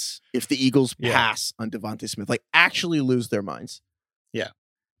minds if the Eagles pass on Devontae Smith, like actually lose their minds. Yeah.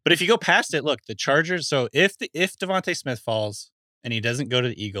 But if you go past it, look, the Chargers. So if Devontae Smith falls and he doesn't go to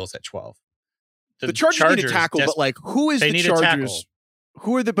the Eagles at 12, the Chargers need a tackle, but like who is the Chargers?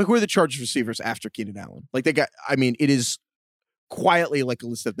 Who are the Chargers receivers after Keenan Allen? Like it is quietly like a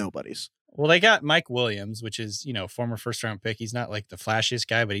list of nobodies. Well, they got Mike Williams, which is, former 1st-round pick. He's not like the flashiest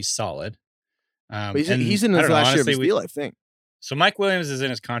guy, but he's solid. But he's in his last year of his deal, I think. So Mike Williams is in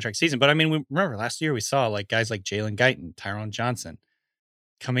his contract season. But I mean, we remember last year we saw like guys like Jalen Guyton, Tyrone Johnson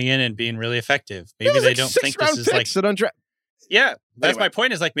coming in and being really effective. Maybe they don't think this is like yeah. That's my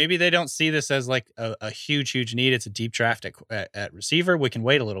point. Is like maybe they don't see this as like a huge need. It's a deep draft at receiver. We can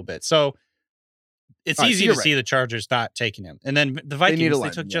wait a little bit. So it's easy to see the Chargers not taking him. And then the Vikings, they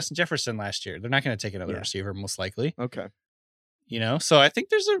took Justin Jefferson last year. They're not going to take another receiver, most likely. Okay. So I think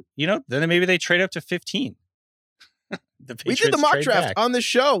there's then maybe they trade up to 15. We did the mock draft on the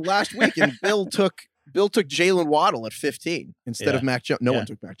show last week, and Bill took Jalen Waddle at 15 instead of Mac Jones. No one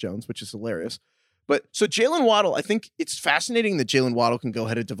took Mac Jones, which is hilarious. But so Jalen Waddle, I think it's fascinating that Jalen Waddle can go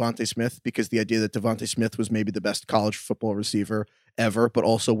ahead of Devontae Smith, because the idea that Devontae Smith was maybe the best college football receiver ever, but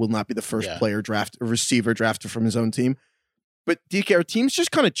also will not be the first receiver drafted from his own team. But DK, are teams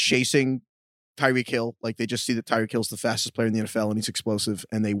just kind of chasing Tyreek Hill? Like, they just see that Tyreek Hill's the fastest player in the NFL and he's explosive,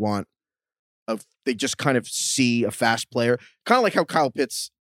 and they just kind of see a fast player, kind of like how Kyle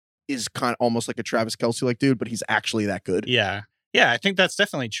Pitts is kind of almost like a Travis Kelce like dude, but he's actually that good. Yeah. Yeah, I think that's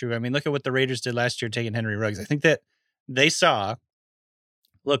definitely true. I mean, look at what the Raiders did last year taking Henry Ruggs. I think that they saw,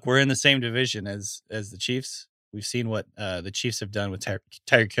 look, we're in the same division as the Chiefs. We've seen what the Chiefs have done with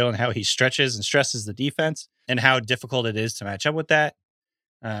Tyreek Hill and how he stretches and stresses the defense and how difficult it is to match up with that,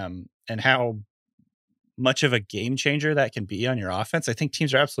 and how much of a game changer that can be on your offense. I think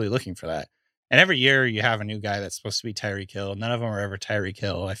teams are absolutely looking for that. And every year you have a new guy that's supposed to be Tyreek Hill. None of them are ever Tyreek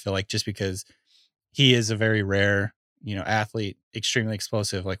Hill. I feel like just because he is a very rare, athlete, extremely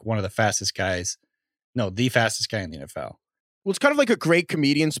explosive, like one of the fastest guys. No, the fastest guy in the NFL. Well, it's kind of like a great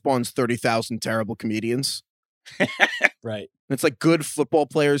comedian spawns 30,000 terrible comedians. Right. It's like good football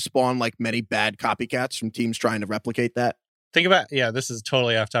players spawn like many bad copycats from teams trying to replicate that. Think about, this is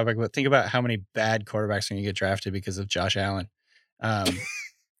totally off topic, but think about how many bad quarterbacks are going to get drafted because of Josh Allen.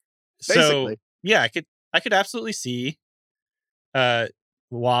 So yeah, I could absolutely see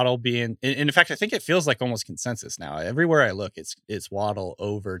Waddle being, in fact, I think it feels like almost consensus now. Everywhere I look, it's Waddle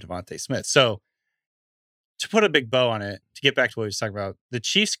over Devontae Smith. So to put a big bow on it, to get back to what we were talking about, the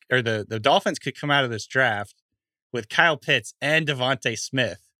Chiefs or the Dolphins could come out of this draft with Kyle Pitts and Devontae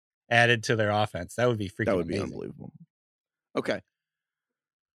Smith added to their offense. That would be freaking amazing. Unbelievable. Okay.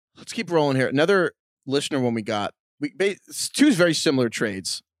 Let's keep rolling here. Another listener one we got. Two very similar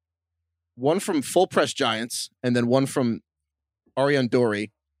trades. One from Full Press Giants and then one from Ariane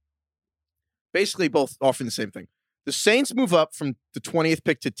Dory. Basically both offering the same thing. The Saints move up from the 20th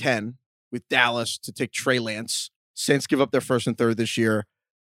pick to 10 with Dallas to take Trey Lance. Saints give up their first and third this year.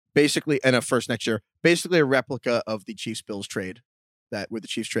 Basically, and a first next year. Basically a replica of the Chiefs-Bills trade where the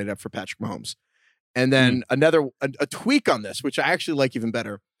Chiefs traded up for Patrick Mahomes. And then a tweak on this, which I actually like even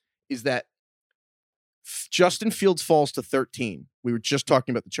better, is that Justin Fields falls to 13. We were just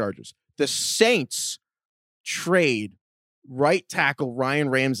talking about the Chargers. The Saints trade right tackle Ryan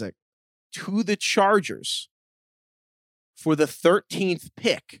Ramczyk to the Chargers for the 13th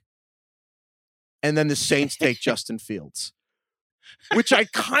pick. And then the Saints take Justin Fields, which I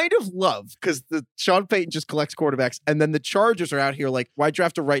kind of love, because the Sean Payton just collects quarterbacks. And then the Chargers are out here like, why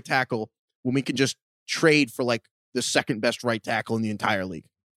draft a right tackle when we can just trade for like the second best right tackle in the entire league?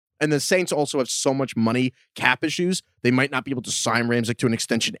 And the Saints also have so much money cap issues, they might not be able to sign Ramczyk to an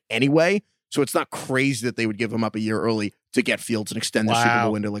extension anyway. So it's not crazy that they would give him up a year early to get Fields and extend the Super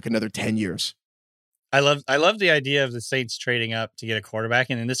Bowl into like another 10 years. I love the idea of the Saints trading up to get a quarterback.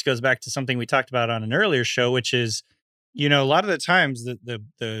 And this goes back to something we talked about on an earlier show, which is, a lot of the times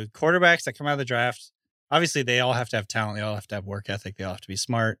the quarterbacks that come out of the draft, obviously they all have to have talent. They all have to have work ethic. They all have to be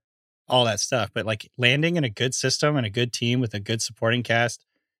smart, all that stuff. But like landing in a good system and a good team with a good supporting cast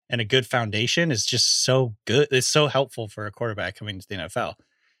and a good foundation is just so good. It's so helpful for a quarterback coming to the NFL.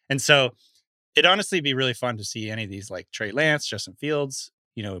 And so it'd honestly be really fun to see any of these like Trey Lance, Justin Fields,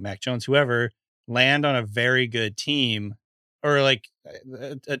 Mac Jones, whoever, land on a very good team, or like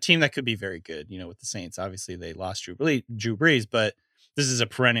a team that could be very good, with the Saints. Obviously they lost Drew Brees, but this is a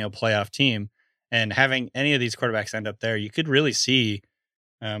perennial playoff team, and having any of these quarterbacks end up there, you could really see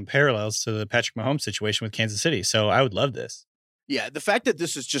parallels to the Patrick Mahomes situation with Kansas City. So I would love this. Yeah, the fact that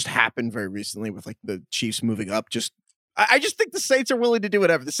this has just happened very recently with like the Chiefs moving up, I just think the Saints are willing to do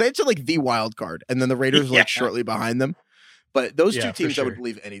whatever. The Saints are like the wild card, and then the Raiders are like shortly behind them. But those two teams, I would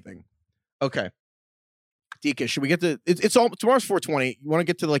believe anything. Okay, DK, should we get to it's all tomorrow's 420? You want to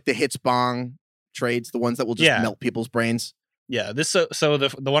get to like the hits bong trades, the ones that will just melt people's brains? Yeah, this so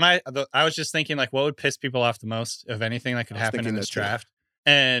the one I was just thinking, like, what would piss people off the most of anything that could happen in this draft,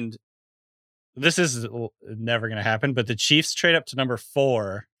 and this is never going to happen, but the Chiefs trade up to number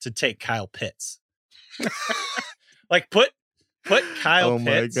 4 to take Kyle Pitts. Like put Kyle Pitts. Oh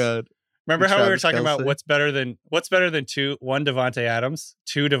my God. Remember how we were talking about what's better than one Devontae Adams,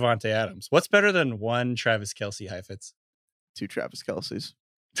 2 Devontae Adams. What's better than 1 Travis Kelce, Heifetz? 2 Travis Kelces.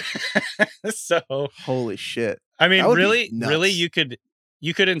 So holy shit. I mean, really you could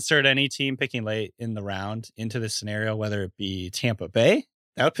insert any team picking late in the round into this scenario, whether it be Tampa Bay.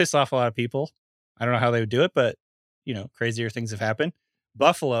 That would piss off a lot of people. I don't know how they would do it, but crazier things have happened.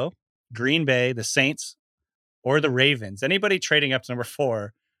 Buffalo, Green Bay, the Saints, or the Ravens. Anybody trading up to number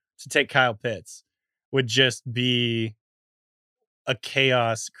 4 to take Kyle Pitts would just be a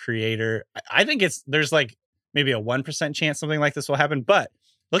chaos creator. I think there's like maybe a 1% chance something like this will happen, but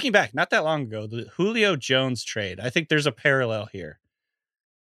looking back, not that long ago, the Julio Jones trade, I think there's a parallel here.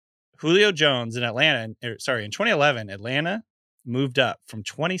 Julio Jones in Atlanta, in 2011, Atlanta moved up from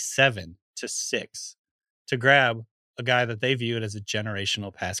 27 to 6 to grab a guy that they viewed as a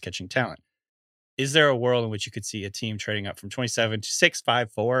generational pass catching talent. Is there a world in which you could see a team trading up from 27 to 6,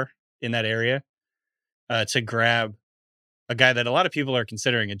 5, 4 in that area to grab a guy that a lot of people are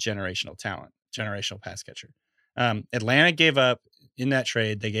considering a generational talent, generational pass catcher? Atlanta gave up in that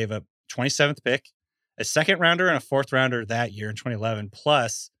trade. They gave up 27th pick, a second rounder and a fourth rounder that year in 2011,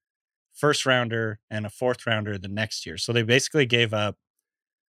 plus first rounder and a fourth rounder the next year. So they basically gave up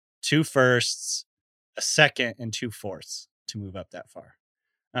 2 firsts, a second, and 2 fourths to move up that far.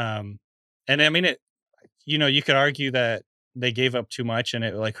 And I mean, you could argue that they gave up too much and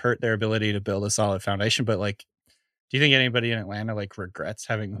it like hurt their ability to build a solid foundation. But like, do you think anybody in Atlanta like regrets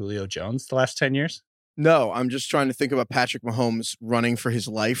having Julio Jones the last 10 years? No, I'm just trying to think about Patrick Mahomes running for his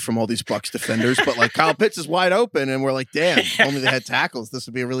life from all these Bucs defenders, but like Kyle Pitts is wide open, and we're like, damn, if only they had tackles, this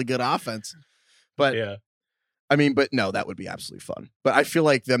would be a really good offense. But yeah, I mean, but no, that would be absolutely fun. But I feel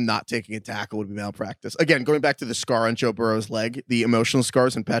like them not taking a tackle would be malpractice. Again, going back to the scar on Joe Burrow's leg, the emotional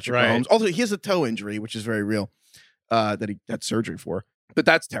scars in Patrick Mahomes. Although he has a toe injury, which is very real, that he had surgery for. But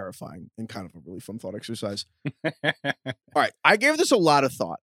that's terrifying and kind of a really fun thought exercise. All right, I gave this a lot of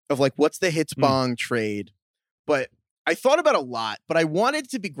thought. Of like, what's the Hitzbong trade? But I thought about a lot, but I wanted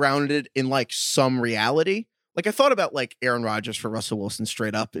to be grounded in like some reality. Like I thought about like Aaron Rodgers for Russell Wilson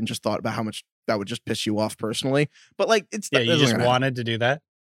straight up and just thought about how much that would just piss you off personally. But like, you just wanted to do that.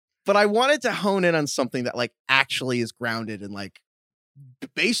 But I wanted to hone in on something that like actually is grounded and like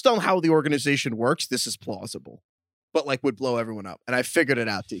based on how the organization works, this is plausible, but like would blow everyone up. And I figured it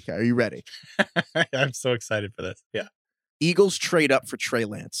out, DK. Are you ready? I'm so excited for this. Yeah. Eagles trade up for Trey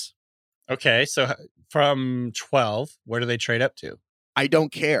Lance. Okay, so from 12, where do they trade up to? I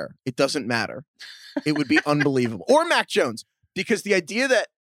don't care. It doesn't matter. It would be unbelievable. Or Mac Jones, because the idea that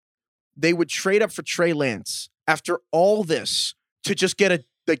they would trade up for Trey Lance after all this to just get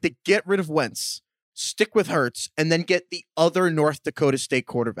to get rid of Wentz, stick with Hurts, and then get the other North Dakota State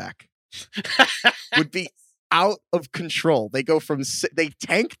quarterback would be out of control. They go from they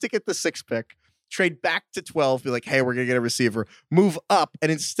tank to get the 6th pick. Trade back to 12, be like, hey, we're going to get a receiver. Move up, and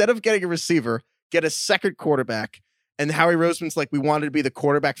instead of getting a receiver, get a second quarterback. And Howie Roseman's like, we wanted to be the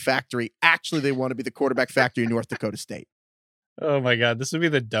quarterback factory. Actually, they want to be the quarterback factory in North Dakota State. Oh, my God. This would be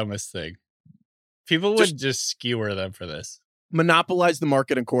the dumbest thing. People would just skewer them for this. Monopolize the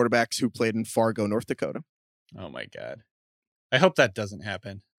market on quarterbacks who played in Fargo, North Dakota. Oh, my God. I hope that doesn't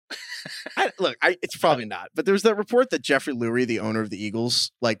happen. It's probably not. But there's that report that Jeffrey Lurie, the owner of the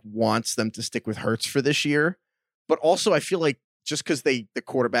Eagles, like wants them to stick with Hurts for this year. But also, I feel like just because the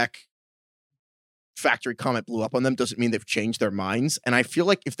quarterback factory comment blew up on them doesn't mean they've changed their minds. And I feel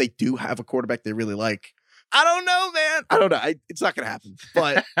like if they do have a quarterback they really like, I don't know, man. I don't know. It's not going to happen.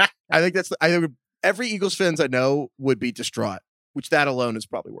 But I think I think every Eagles fans I know would be distraught, which that alone is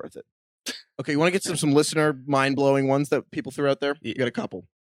probably worth it. Okay, you want to get some listener mind-blowing ones that people threw out there? You got a couple.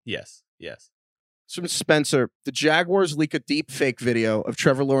 Yes. From Spencer, the Jaguars leak a deep fake video of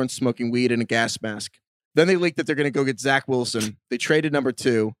Trevor Lawrence smoking weed in a gas mask. Then they leaked that they're going to go get Zach Wilson. They traded number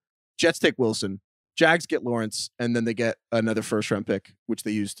 2. Jets take Wilson. Jags get Lawrence. And then they get another first-round pick, which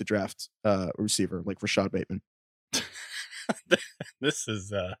they use to draft a receiver like Rashad Bateman. This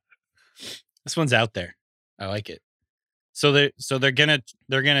one's out there. I like it. So they're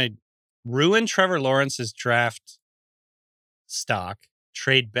gonna ruin Trevor Lawrence's draft stock,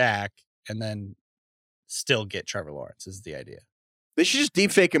 trade back, and then still get Trevor Lawrence is the idea. They should just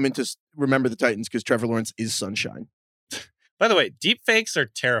deep fake him into Remember the Titans because Trevor Lawrence is sunshine. By the way, deep fakes are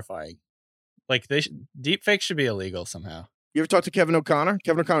terrifying. Like deep fakes should be illegal somehow. You ever talk to Kevin O'Connor?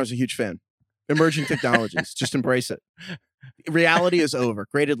 Kevin O'Connor's a huge fan. Emerging technologies. Just embrace it. Reality is over.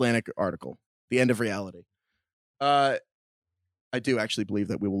 Great Atlantic article. The end of reality. I do actually believe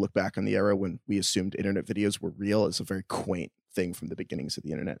that we will look back on the era when we assumed internet videos were real as a very quaint thing from the beginnings of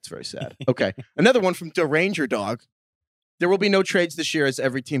the internet. It's very sad. Okay. Another one from Deranger Dog. There will be no trades this year as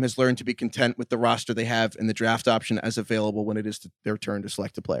every team has learned to be content with the roster they have and the draft option as available when it is their turn to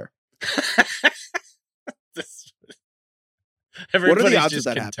select a player. What are the odds of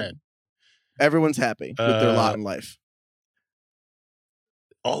that happen? Everyone's happy with their lot in life.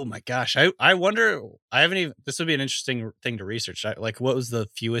 Oh my gosh. I wonder, this would be an interesting thing to research. Like, what was the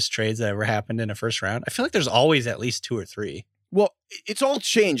fewest trades that ever happened in a first round? I feel like there's always at least 2 or 3. Well, it's all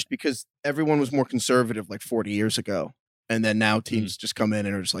changed because everyone was more conservative like 40 years ago. And then now teams just come in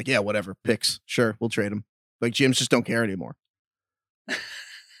and are just like, yeah, whatever, picks. Sure, we'll trade them. Like GMs just don't care anymore.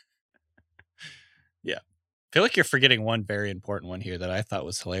 Yeah. feel like you're forgetting one very important one here that I thought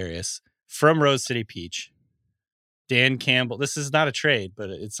was hilarious. From Rose City Peach, Dan Campbell. This is not a trade, but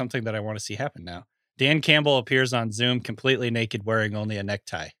it's something that I want to see happen now. Dan Campbell appears on Zoom completely naked, wearing only a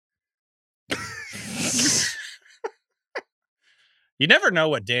necktie. You never know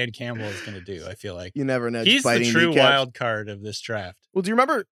what Dan Campbell is going to do, I feel like. You never know. He's the true wild card of this draft. Well, do you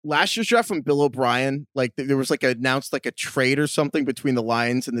remember last year's draft when Bill O'Brien, like there was like announced like a trade or something between the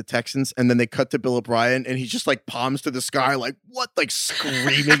Lions and the Texans, and then they cut to Bill O'Brien and he just like palms to the sky, like what, like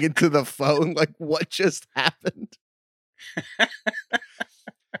screaming into the phone, like what just happened?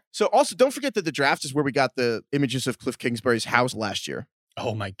 So also don't forget that the draft is where we got the images of Cliff Kingsbury's house last year.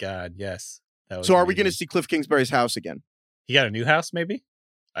 Oh my God, yes. So are we going to see Cliff Kingsbury's house again? He got a new house, maybe?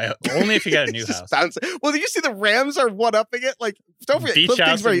 Only if he got a new house. Well, did you see the Rams are one-upping it? Like, don't forget, Beach Cliff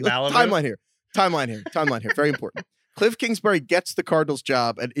house Kingsbury. in Malibu? Timeline here. Very important. Cliff Kingsbury gets the Cardinals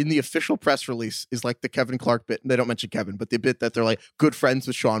job, and in the official press release is like the Kevin Clark bit. They don't mention Kevin, but the bit that they're like good friends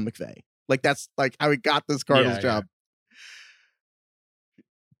with Sean McVay. Like, that's like how he got this Cardinals job.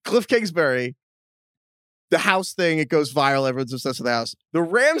 Cliff Kingsbury, the house thing, it goes viral. Everyone's obsessed with the house. The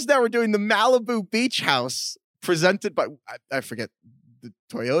Rams now are doing the Malibu Beach house presented by, I forget, the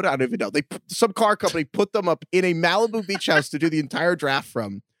Toyota. I don't even know. Some car company put them up in a Malibu beach house to do the entire draft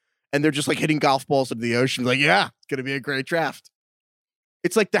from. And they're just like hitting golf balls into the ocean. Like, yeah, it's going to be a great draft.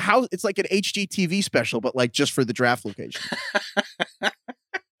 It's like the house. It's like an HGTV special, but like just for the draft location.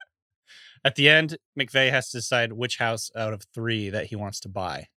 At the end, McVay has to decide which house out of 3 that he wants to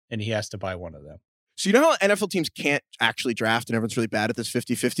buy. And he has to buy one of them. So you know how NFL teams can't actually draft and everyone's really bad at this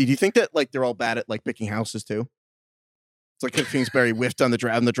 50-50? Do you think that like they're all bad at like picking houses too? It's like Cliff Kingsbury whiffed on the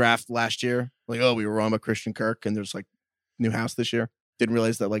draft last year. Like, oh, we were wrong about Christian Kirk and there's like new house this year. Didn't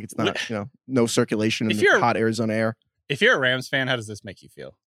realize that like it's not, no circulation in the hot Arizona air. If you're a Rams fan, how does this make you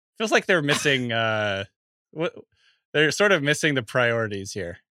feel? Feels like they're missing they're sort of missing the priorities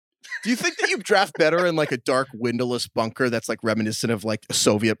here. Do you think that you draft better in like a dark windowless bunker that's like reminiscent of like a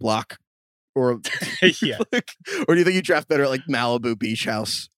Soviet bloc? Or yeah. Or do you think you draft better at like Malibu Beach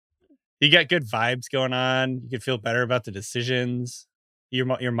House? You got good vibes going on. You can feel better about the decisions.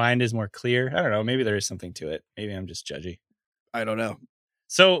 Your mind is more clear. I don't know. Maybe there is something to it. Maybe I'm just judgy. I don't know.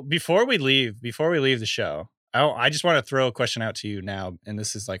 So before we leave the show, I just want to throw a question out to you now, and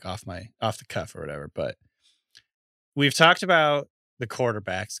this is like off the cuff or whatever. But we've talked about the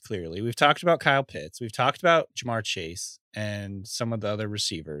quarterbacks clearly. We've talked about Kyle Pitts. We've talked about Jamar Chase and some of the other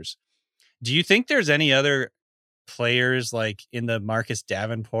receivers. Do you think there's any other players like in the Marcus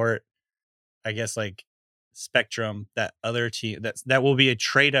Davenport, I guess like spectrum, that other team that will be a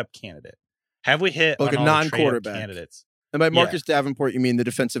trade up candidate? Have we hit like on a non-quarterback candidates? And by Marcus Davenport, you mean the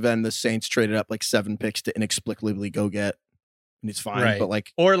defensive end the Saints traded up like 7 picks to inexplicably go get, and he's fine. Right. But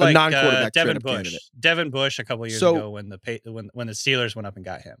like or like a non-quarterback Devin trade-up Bush, candidate. Devin Bush a couple years ago when the Steelers went up and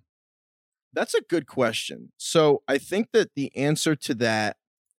got him. That's a good question. So I think that the answer to that,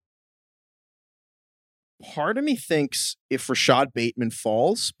 part of me thinks if Rashad Bateman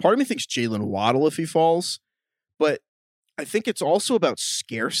falls, part of me thinks Jalen Waddle if he falls, but I think it's also about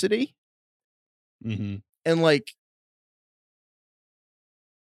scarcity. Mm-hmm. And like,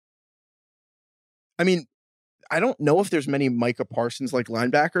 I mean, I don't know if there's many Micah Parsons like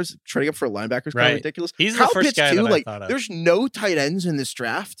linebackers. Trading up for a linebacker is kind of ridiculous. He's Kyle the first Pitts guy too, that like, I thought of. There's no tight ends in this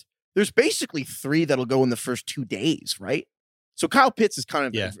draft. There's basically 3 that'll go in the first 2 days, right? So Kyle Pitts is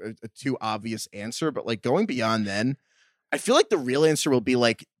kind of a too obvious answer, but like going beyond then, I feel like the real answer will be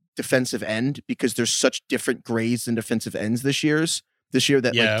like defensive end, because there's such different grades in defensive ends this year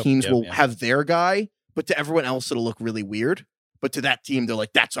that like teams will have their guy, but to everyone else it'll look really weird. But to that team, they're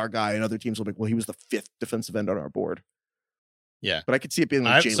like, that's our guy. And other teams will be like, well, he was the 5th defensive end on our board. Yeah. But I could see it being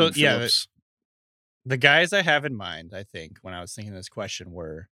like Jalen Phillips. The guys I have in mind, I think, when I was thinking of this question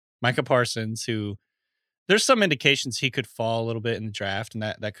were Micah Parsons, who there's some indications he could fall a little bit in the draft, and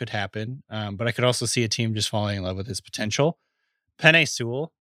that could happen. But I could also see a team just falling in love with his potential. Penei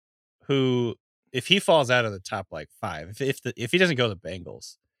Sewell, who, if he falls out of the top like 5, if he doesn't go to the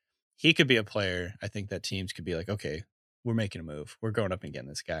Bengals, he could be a player. I think that teams could be like, okay, we're making a move. We're going up and getting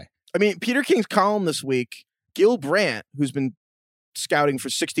this guy. I mean, Peter King's column this week, Gil Brandt, who's been scouting for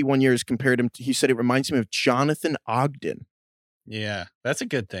 61 years, compared him to, he said it reminds him of Jonathan Ogden. Yeah, that's a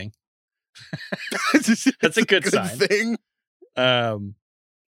good thing. That's a good sign. Thing.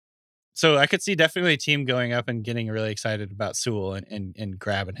 So I could see definitely a team going up and getting really excited about Sewell and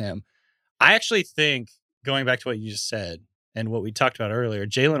grabbing him. I actually think, going back to what you just said and what we talked about earlier,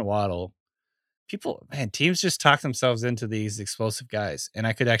 Jalen Waddle, teams just talk themselves into these explosive guys, and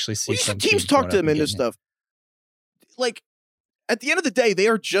I could actually see some teams talk to them into stuff. Like, At the end of the day, they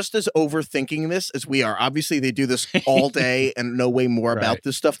are just as overthinking this as we are. Obviously, they do this all day and know way more about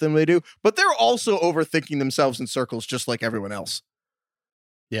this stuff than we do, but they're also overthinking themselves in circles just like everyone else.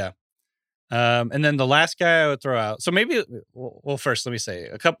 Yeah. And then the last guy I would throw out. So maybe, well, first let me say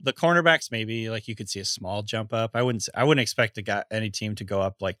the cornerbacks. Maybe like you could see a small jump up. I wouldn't expect any team to go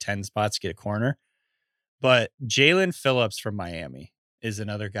up like 10 spots to get a corner. But Jalen Phillips from Miami is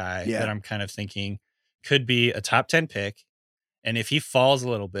another guy that I'm kind of thinking could be a top 10 pick. And if he falls a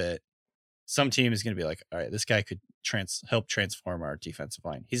little bit, some team is going to be like, all right, this guy could help transform our defensive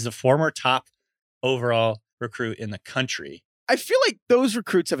line. He's the former top overall recruit in the country. I feel like those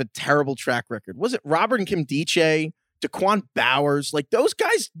recruits have a terrible track record. Was it Robert Nkemdiche, Daquan Bowers? Like those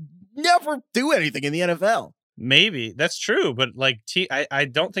guys never do anything in the NFL. Maybe that's true, but like I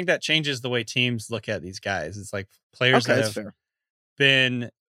don't think that changes the way teams look at these guys. It's like players that have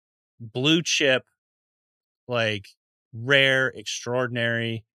been blue chip, like rare,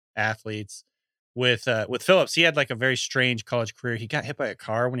 extraordinary athletes. With Phillips, he had like a very strange college career. He got hit by a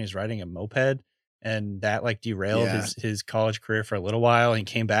car when he was riding a moped, and that like derailed his college career for a little while. And he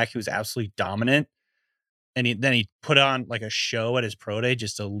came back, he was absolutely dominant. And then he put on like a show at his pro day,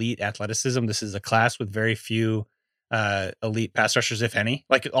 just elite athleticism. This is a class with very few elite pass rushers, if any.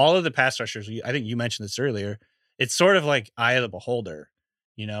 Like all of the pass rushers, I think you mentioned this earlier, it's sort of like eye of the beholder,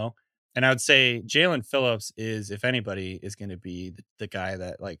 you know? And I would say Jalen Phillips is, if anybody, is going to be the guy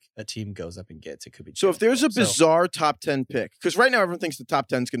that like a team goes up and gets. It could be. So if there's a bizarre top 10 pick, because right now everyone thinks the top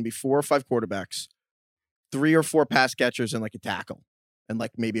 10 is going to be 4 or 5 quarterbacks, 3 or 4 pass catchers, and like a tackle, and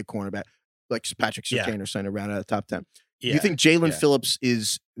like maybe a cornerback, like Patrick Surtain or something around out of the top 10. You think Jalen Phillips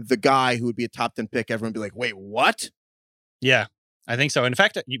is the guy who would be a top 10 pick? Everyone would be like, wait, what? Yeah, I think so. In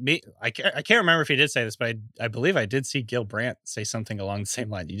fact, I can't remember if he did say this, but I believe I did see Gil Brandt say something along the same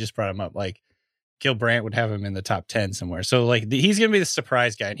line. You just brought him up. Like Gil Brandt would have him in the top 10 somewhere. So like he's going to be the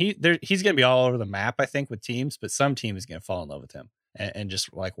surprise guy. And he's going to be all over the map, I think, with teams, but some team is going to fall in love with him and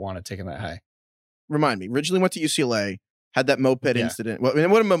just like want to take him that high. Remind me, originally went to UCLA, had that moped incident. Well, I mean,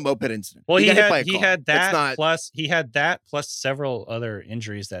 what a moped incident. Well, he had that plus several other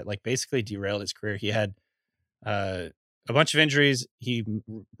injuries that like basically derailed his career. He had a bunch of injuries. He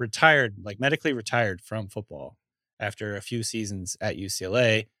retired, like medically retired from football after a few seasons at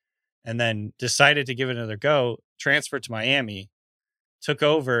UCLA, and then decided to give it another go, transferred to Miami, took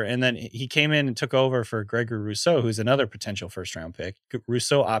over, and then he came in and took over for Gregory Rousseau, who's another potential first round pick.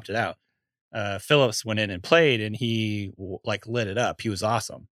 Rousseau opted out. Phillips went in and played, and he like lit it up. He was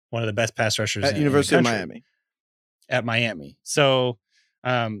awesome. One of the best pass rushers at University of Miami. At Miami. So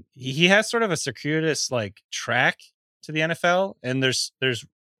he has sort of a circuitous like track to the NFL, and there's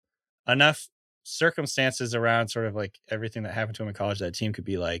enough circumstances around sort of like everything that happened to him in college that a team could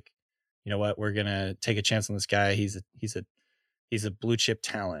be like, you know what, we're gonna take a chance on this guy. He's a blue chip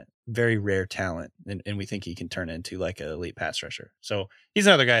talent, very rare talent, and we think he can turn into like an elite pass rusher. So he's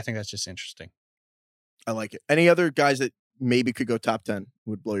another guy I think that's just interesting. I like it. Any other guys that maybe could go top 10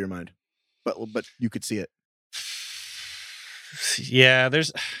 would blow your mind, but you could see it. Yeah,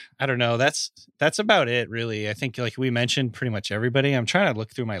 I don't know. That's about it, really. I think like we mentioned pretty much everybody. I'm trying to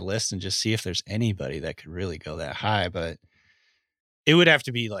look through my list and just see if there's anybody that could really go that high, but it would have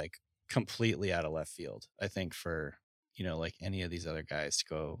to be like completely out of left field, I think, for, you know, like any of these other guys to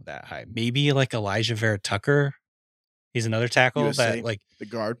go that high. Maybe like Elijah Vera Tucker. He's another tackle USA, that like the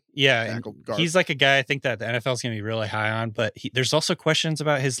guard. Yeah. Guard. He's like a guy I think that the NFL is going to be really high on, but there's also questions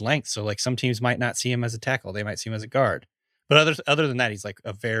about his length. So like some teams might not see him as a tackle. They might see him as a guard. But other than that, he's like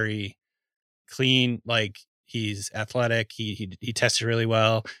a very clean, like he's athletic. He tested really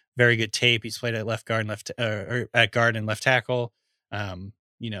well. Very good tape. He's played at left guard and or at guard and left tackle.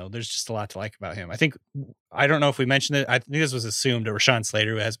 You know, there's just a lot to like about him. I don't know if we mentioned it. I think this was assumed a Rashawn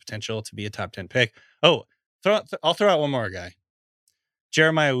Slater, who has potential to be a top 10 pick. Oh, I'll throw out one more guy.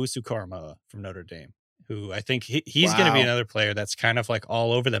 Jeremiah Owusu-Koramoah from Notre Dame, who I think he's going to be another player that's kind of like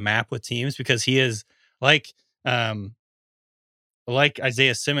all over the map with teams because he is like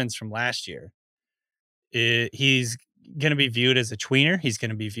Isaiah Simmons from last year. He's going to be viewed as a tweener. He's going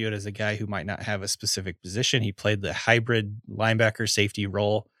to be viewed as a guy who might not have a specific position. He played the hybrid linebacker safety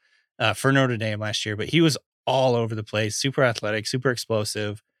role for Notre Dame last year, but he was all over the place, super athletic, super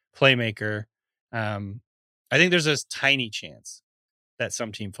explosive, playmaker. I think there's a tiny chance that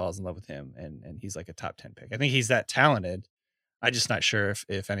some team falls in love with him and he's like a top 10 pick. I think he's that talented. I'm just not sure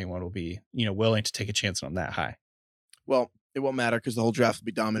if anyone will be, you know, willing to take a chance on him that high. Well, it won't matter because the whole draft will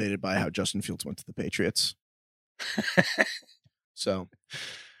be dominated by how Justin Fields went to the Patriots. So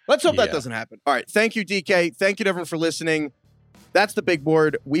let's hope that doesn't happen. All right. Thank you, DK. Thank you to everyone for listening. That's the big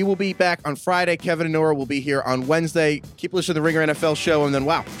board. We will be back on Friday. Kevin and Nora will be here on Wednesday. Keep listening to the Ringer NFL show. And then,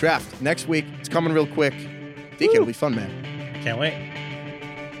 draft next week. It's coming real quick. DK, it'll be fun, man. Can't wait.